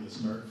was really the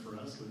start for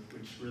us,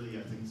 which really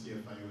I think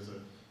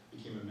CFIA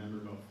became a member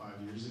about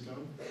 5 years ago.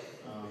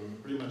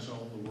 Pretty much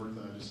all the work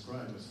that I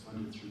described was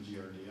funded through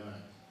GRDI,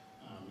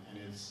 and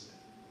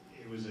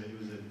it was an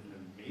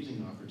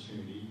amazing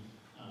opportunity.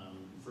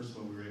 First of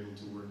all, we were able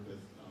to work with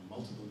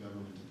multiple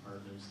government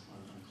departments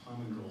on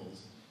common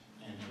goals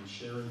and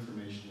share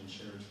information and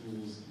share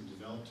tools and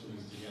develop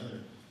tools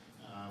together.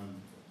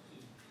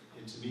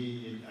 To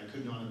me, I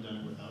could not have done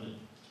it without it,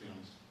 to be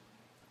honest.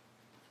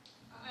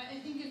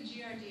 I think of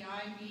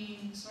GRDI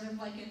being sort of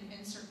like an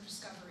insert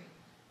discovery.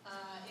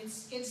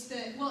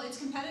 It's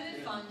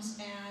competitive funds,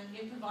 and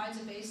it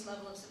provides a base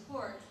level of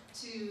support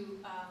to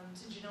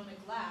genomic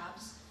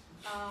labs.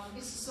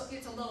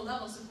 It's a low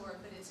level support,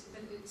 but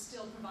it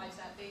still provides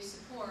that base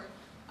support.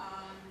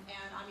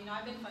 And I mean,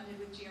 I've been funded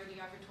with GRDI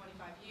for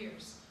 25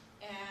 years.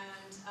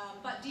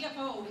 But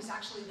DFO is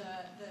actually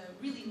the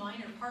really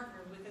minor partner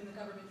within the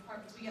government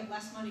departments. We get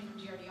less money from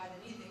GRDI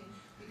than anything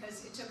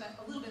because it took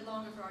a little bit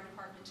longer for our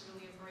department to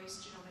really embrace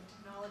genomic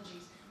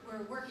technologies.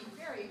 We're working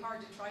very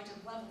hard to try to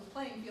level the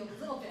playing field a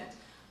little bit.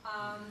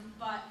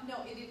 But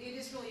no, it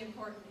is really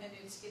important, and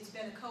it's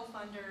been a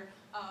co-funder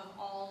of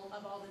all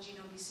the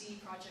Genome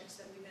BC projects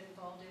that we've been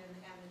involved in,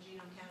 and the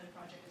Genome Canada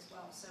project as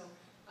well. So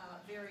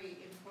very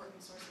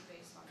important source of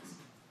base funds.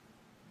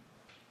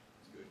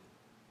 Good.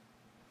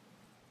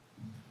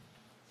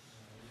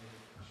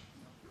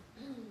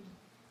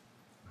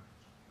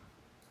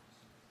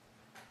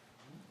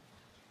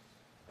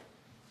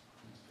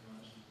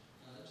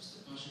 Just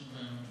a question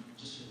around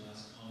just your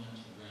last comment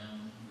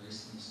around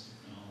embracing this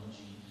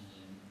technology and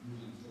then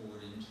moving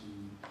forward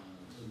into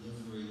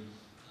delivery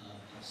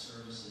of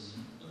services.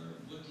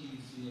 What do you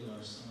feel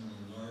are some of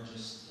the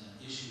largest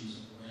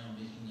issues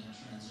around making that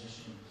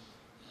transition?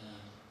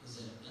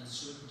 Is it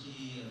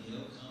uncertainty of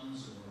the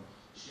outcomes, or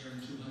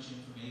sharing too much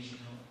information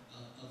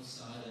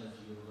outside of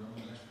your own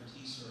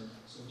expertise? Or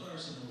so what are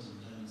some of those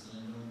impediments?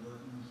 And I know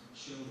Burton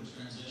showed a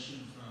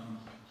transition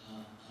from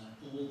an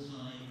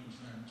old-time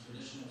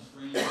traditional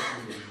frame to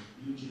a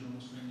new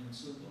genomics frame. And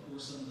so what were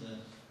some of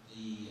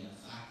the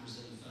factors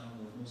that you found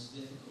were most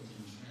difficult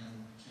in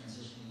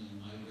transitioning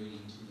and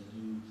migrating to the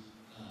new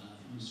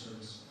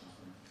service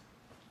offering?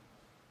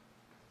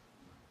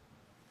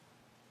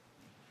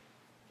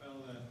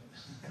 Well,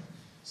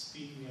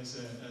 speaking as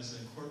a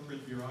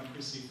corporate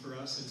bureaucracy, for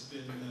us it's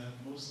been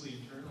mostly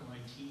internal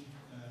IT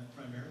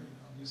primarily.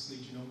 Obviously,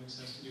 genomics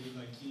has to do with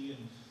IT,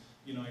 and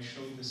I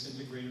showed this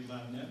integrated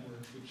lab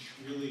network, which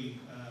really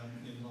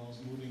involves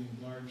moving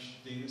large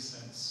data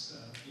sets,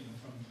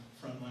 from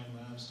frontline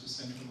labs to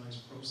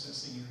centralized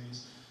processing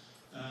areas.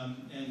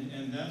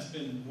 And that's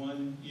been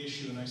one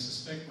issue, and I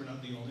suspect we're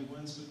not the only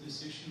ones with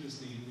this issue, is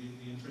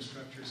the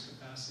infrastructure's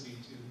capacity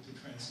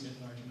to transmit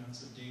large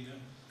amounts of data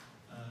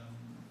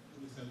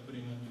without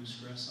putting undue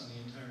stress on the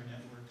entire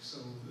network. So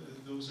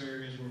those are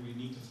areas where we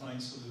need to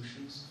find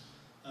solutions.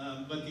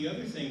 But the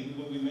other thing,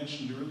 what we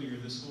mentioned earlier,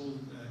 this whole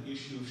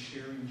issue of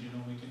sharing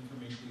genomic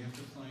information, we have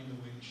to find a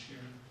way to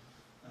share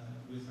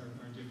with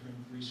our different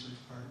research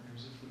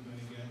partners if we're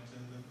going to get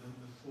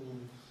the full,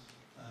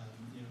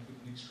 if we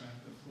can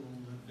extract the full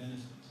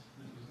benefit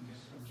that we can get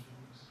from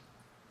genomics.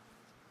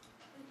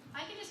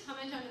 I can just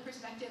comment on the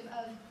perspective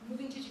of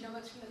moving to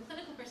genomics from the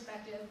clinical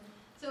perspective.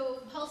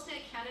 So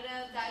PulseNet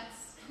Canada,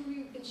 that's who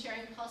we've been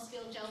sharing pulse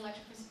field gel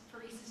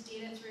electrophoresis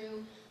data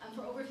through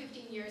for over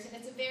 15 years. And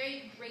it's a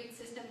very great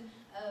system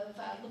of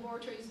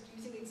laboratories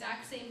using the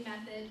exact same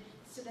method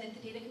so that the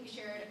data can be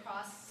shared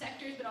across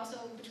sectors, but also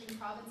between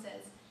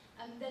provinces.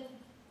 Then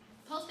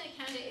PulseNet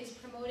Canada is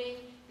promoting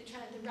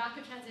the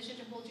rapid transition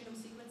to whole genome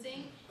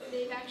sequencing.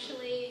 They've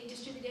actually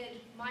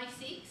distributed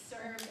MySeqs,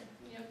 or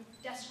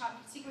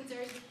desktop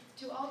sequencers,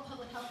 to all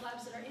public health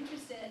labs that are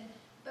interested.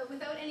 but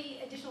without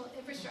any additional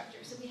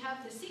infrastructure. So we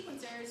have the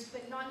sequencers,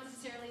 but not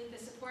necessarily the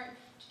support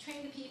to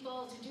train the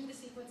people, to do the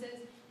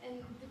sequences, and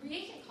the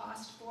reagent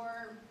cost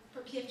for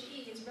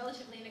PFGE is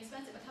relatively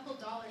inexpensive, a couple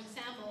dollars a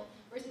sample,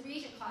 whereas the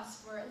reagent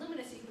cost for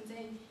Illumina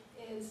sequencing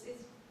is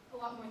a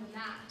lot more than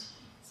that.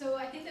 So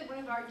I think that one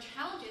of our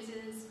challenges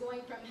is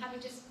going from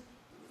having just,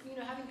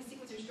 having the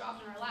sequencers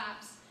dropped in our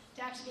laps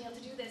to actually being able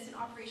to do this and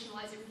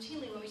operationalize it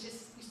routinely when we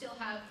still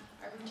have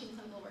our routine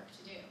clinical work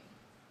to do.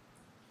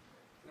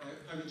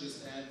 I would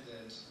just add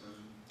that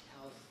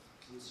health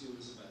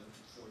consumes about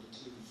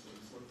 42 to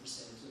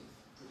 44% of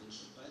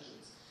provincial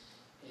budgets,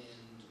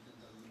 and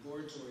the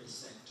laboratory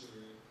sector,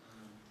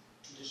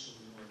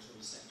 traditional laboratory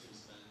sector,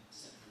 is about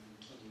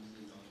 $720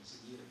 million a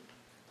year.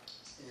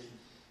 And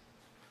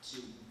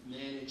to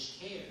manage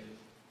care,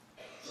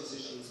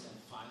 physicians have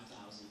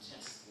 5,000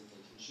 tests that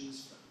they can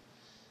choose from.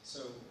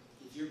 So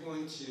if you're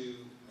going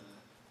to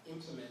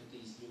implement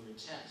these newer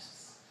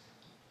tests,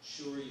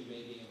 sure, you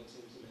may be able to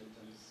implement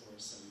them for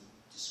some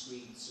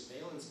discrete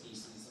surveillance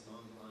pieces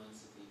along the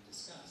lines that we've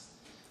discussed.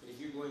 But if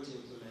you're going to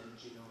implement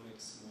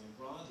genomics more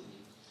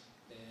broadly,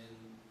 then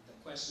the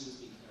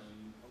questions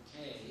become,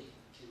 okay,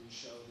 can you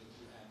show that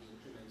you have the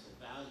incremental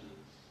value,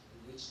 and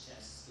which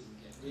tests can you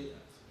get rid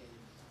of? And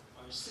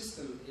our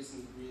system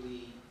isn't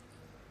really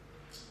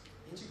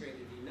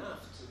integrated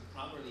enough to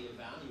properly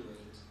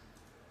evaluate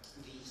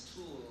these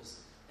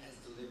tools as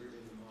delivered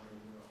in the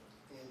modern world.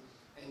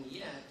 And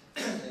yet,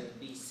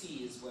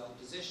 BC is well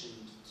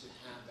positioned to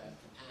have that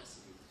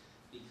capacity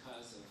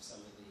because of some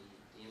of the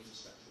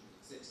infrastructure that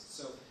exists.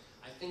 So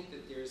I think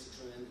that there's a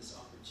tremendous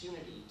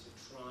opportunity to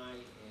try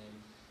and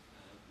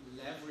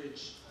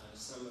leverage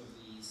some of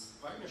these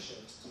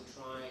partnerships to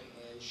try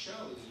and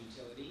show the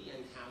utility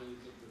and how you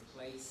could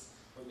replace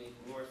or make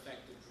more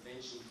effective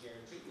prevention, care,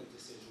 and treatment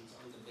decisions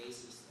on the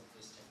basis of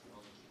this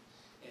technology,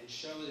 and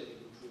show that it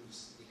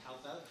improves the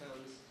health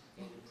outcomes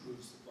and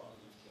improves the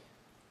quality of care.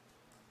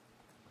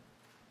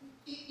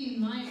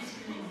 In my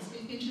experience,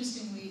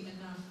 interestingly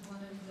enough,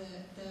 one of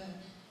the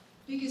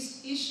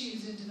biggest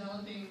issues in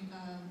developing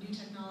new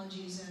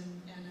technologies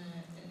and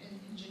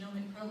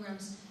genomic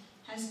programs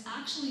has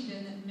actually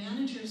been that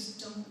managers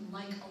don't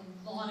like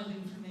a lot of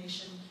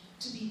information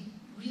to be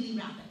really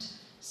rapid.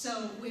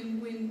 So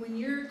when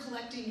you're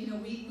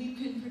collecting, we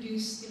can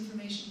produce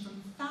information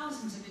from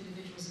thousands of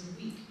individuals in a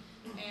week,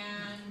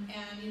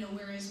 and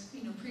whereas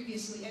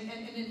previously and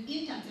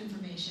in-depth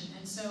information,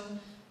 and so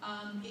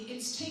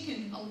it's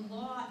taken a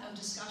lot of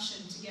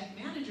discussion to get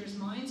managers'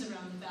 minds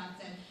around the fact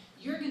that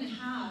you're going to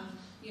have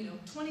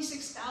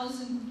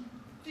 26,000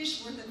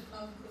 fish worth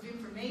of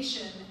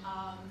information,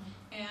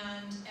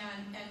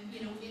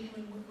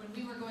 when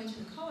we were going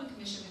through the Cohen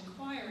Commission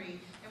inquiry,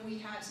 and we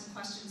had some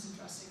questions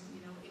addressing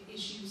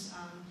issues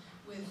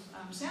with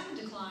salmon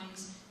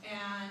declines,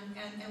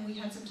 and we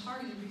had some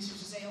targeted research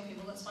to say, okay,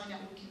 well, let's find out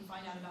what we can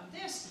find out about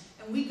this.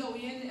 And we go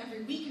in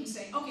every week and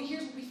say, okay,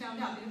 here's what we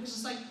found out. And it was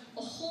just like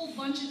a whole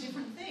bunch of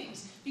different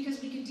things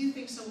because we could do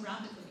things so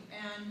rapidly.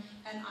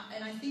 And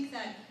I think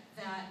that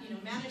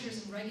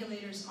managers and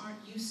regulators aren't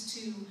used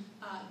to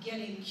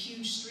getting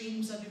huge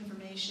streams of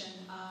information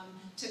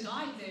to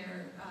guide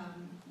their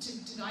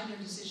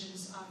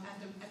decisions at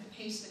the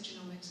pace that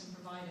genomics can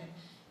provide it.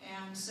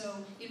 And so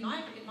in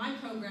my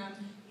program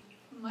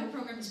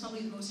is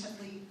probably the most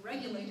heavily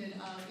regulated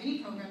of any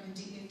program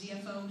in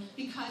DFO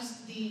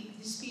because the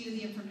speed of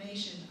the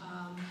information.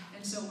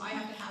 And so I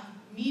have to have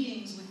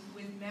meetings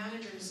with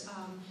managers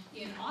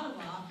in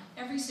Ottawa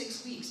every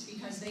 6 weeks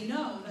because they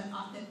know that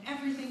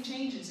everything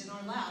changes in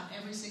our lab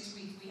every 6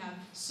 weeks. We have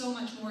so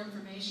much more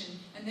information,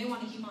 and they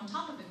want to keep on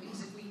top of it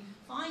because if we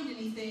find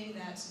anything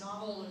that's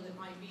novel or that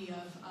might be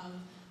of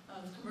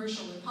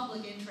commercial or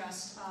public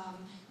interest,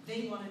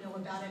 they want to know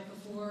about it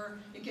before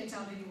it gets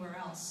out anywhere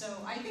else.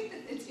 So I think that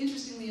it's,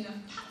 interestingly enough,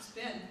 that's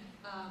been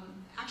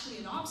actually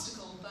an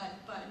obstacle, but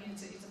I mean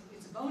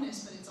it's a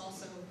bonus, but it's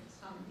also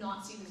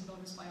not seen as a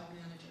bonus by all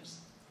managers.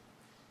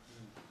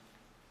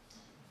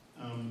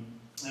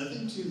 I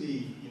think too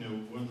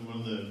one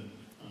of the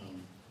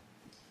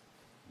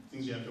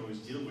things you have to always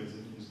deal with,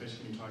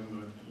 especially when you're talking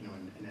about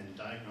in a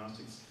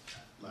diagnostics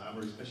lab,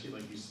 or especially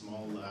like these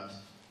small labs,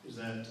 is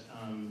that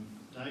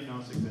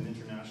diagnostics and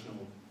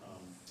international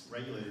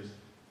regulators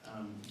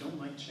don't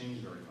like change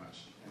very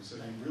much, and so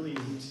you really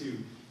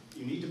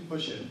need to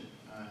push it,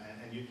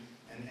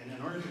 and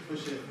in order to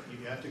push it,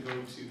 you have to go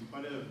to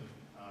quite a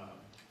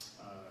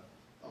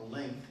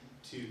length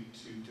to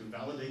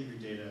validate your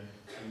data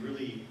and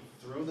really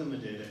throw them the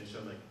data and show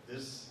like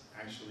this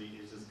actually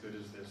is as good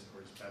as this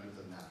or it's better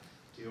than that,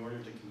 in order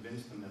to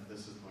convince them that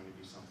this is going to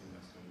be something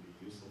that's going to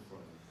be useful for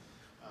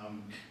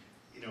them.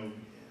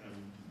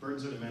 Burton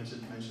sort of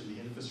mentioned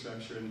the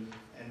infrastructure,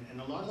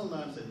 and a lot of the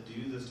labs that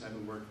do this type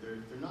of work,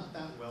 they're not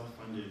that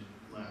well-funded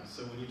labs.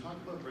 So when you talk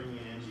about bringing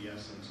an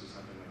NGS into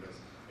something like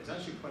this, it's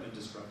actually quite a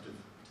disruptive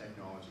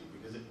technology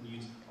because it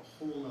needs a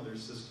whole other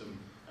system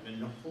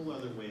and a whole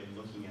other way of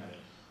looking at it.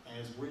 And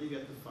it's where you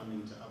get the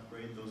funding to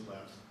upgrade those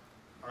labs.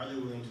 Are they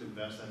willing to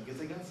invest that? Because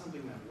they got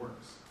something that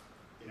works.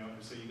 And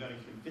so you got to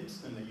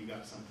convince them that you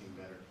got something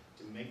better to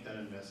to make that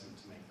investment,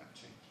 to make that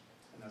change.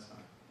 And that's not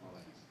all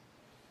that easy.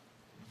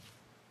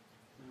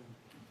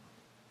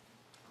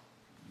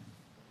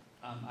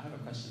 I have a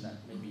question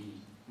that may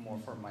be more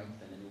for Mike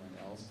than anyone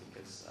else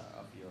because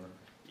of your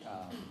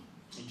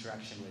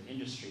interaction with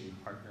industry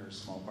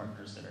partners, small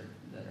partners that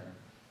are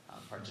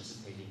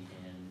participating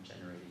in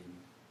generating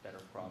better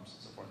crops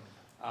and so forth.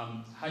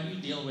 How do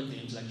you deal with the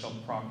intellectual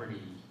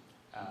property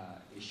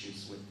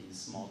issues with these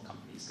small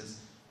companies? Because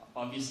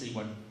obviously,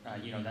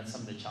 that's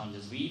some of the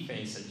challenges we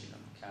face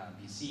at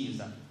BC is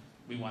that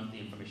we want the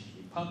information to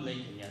be public,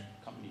 and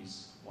yet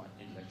companies want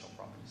intellectual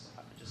property. So,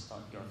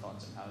 your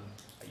thoughts on how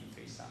you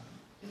face that?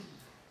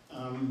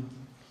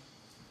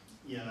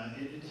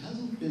 It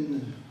hasn't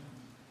been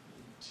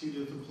too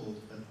difficult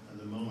at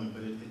the moment,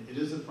 but it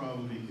is a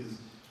problem because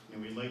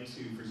we'd like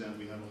to, for example,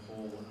 we have a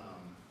whole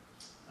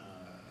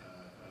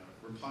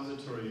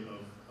repository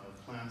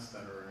of plants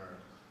that are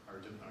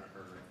in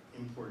our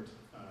import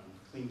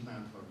clean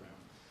plant program,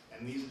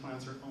 and these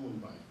plants are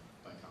owned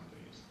by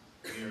companies.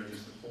 We are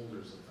just the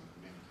holders of them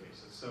in many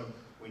cases. So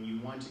when you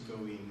want to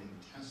go in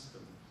and test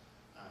them,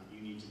 you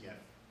need to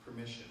get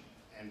permission,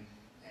 and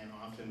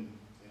often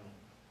they don't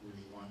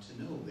really want to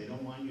know. They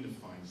don't want you to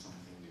find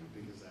something new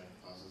because that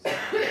causes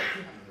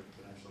another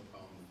potential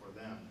problem for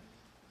them.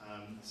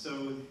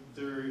 So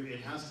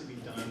it has to be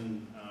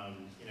done.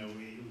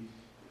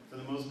 For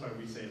the most part,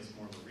 we say it's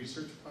more of a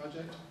research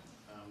project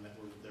that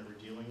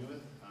we're dealing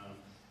with,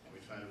 and we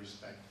try to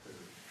respect their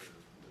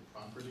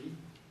property.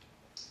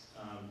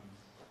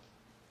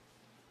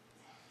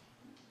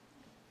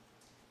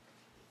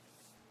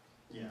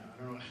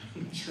 I don't know.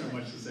 I'm not sure how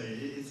much to say.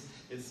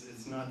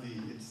 It's not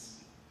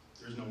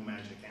there's no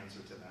magic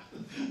answer to that.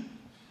 Any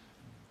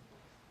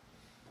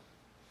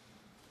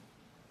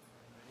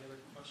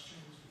other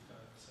questions? We've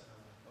got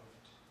about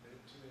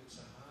 2 minutes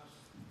and a half.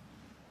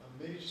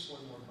 Maybe just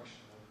one more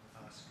question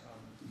I'll ask.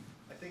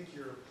 I think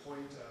your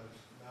point of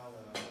now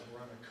that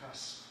we're on the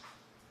cusp,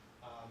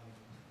 I'm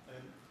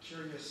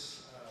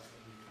curious,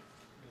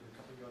 maybe a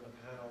couple of you on the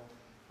panel,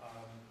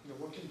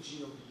 what can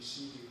Genome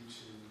BC do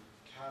to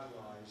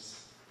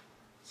catalyze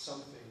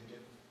something to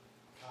get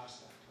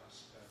past that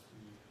cusp, that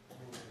we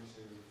move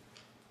into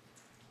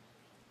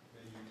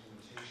maybe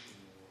implementation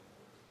or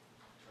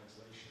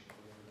translation, or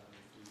whatever that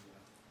might do?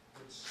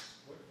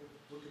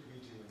 What could we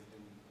do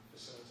in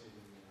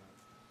facilitating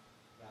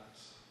that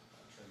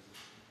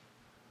transition?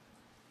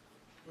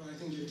 Well, I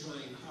think you're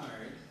trying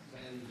hard,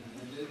 and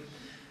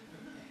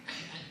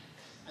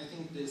I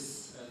think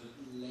this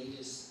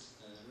latest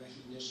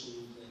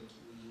recognition that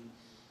we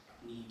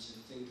need to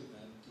think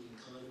about the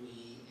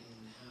economy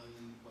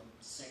and what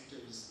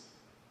sectors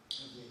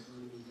of the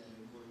economy that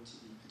are going to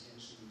be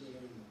potentially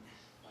there, and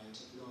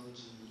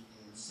biotechnology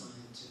and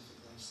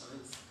scientific life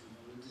science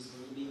component is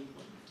going to be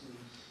important. And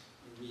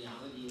the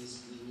reality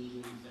is we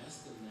need to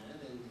invest in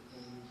that, and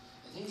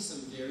I think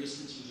some very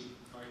strategic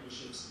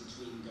partnerships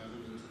between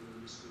government and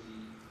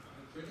industry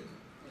are critical,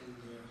 and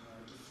they're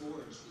hard to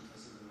forge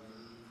because of the way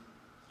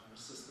our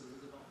system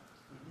has evolved.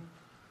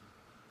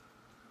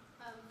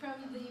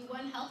 From the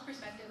One Health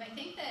perspective, I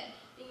think that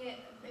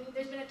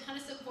there's been a ton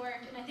of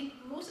support, and I think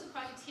most of the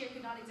projects here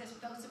could not exist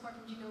without support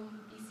from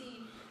Genome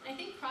BC. And I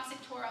think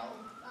cross-sectoral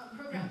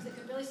programs that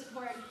could really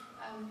support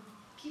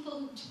people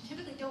who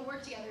typically don't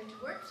work together to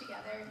work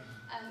together,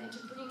 and to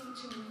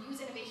use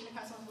innovation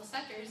across multiple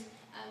sectors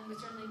would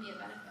certainly be a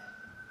benefit.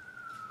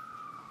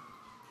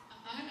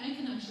 I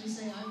can actually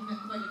say I've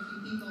met quite a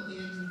few people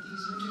in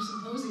these winter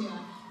symposia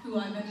who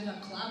I've ended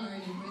up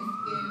collaborating with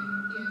in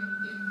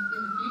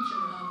the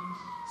future.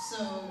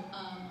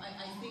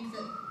 I think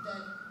that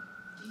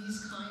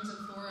these kinds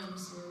of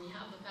forums where we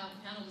have the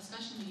panel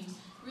discussion meetings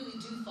really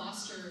do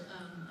foster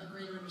a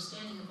greater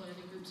understanding of what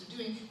other groups are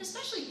doing.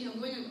 Especially,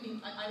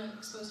 I'm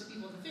exposed to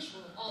people in the fish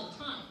world all the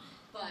time,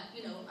 but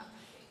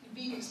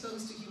being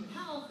exposed to human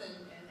health and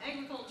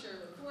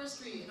agriculture and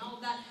forestry and all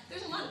of that,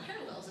 there's a lot of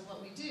parallels in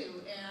what we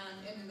do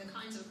and in the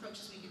kinds of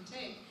approaches we can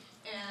take.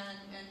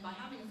 And by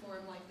having a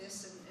forum like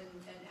this and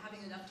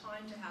having enough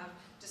time to have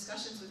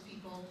discussions with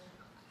people,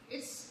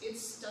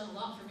 it's done a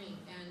lot for me.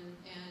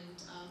 And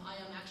I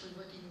am actually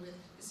working with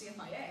the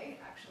CFIA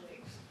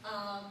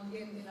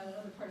in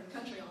another part of the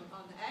country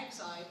on the ag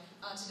side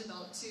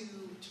to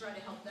try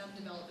to help them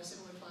develop a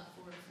similar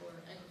platform for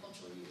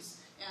agricultural use.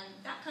 And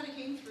that kind of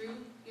came through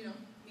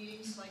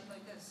meetings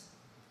like this.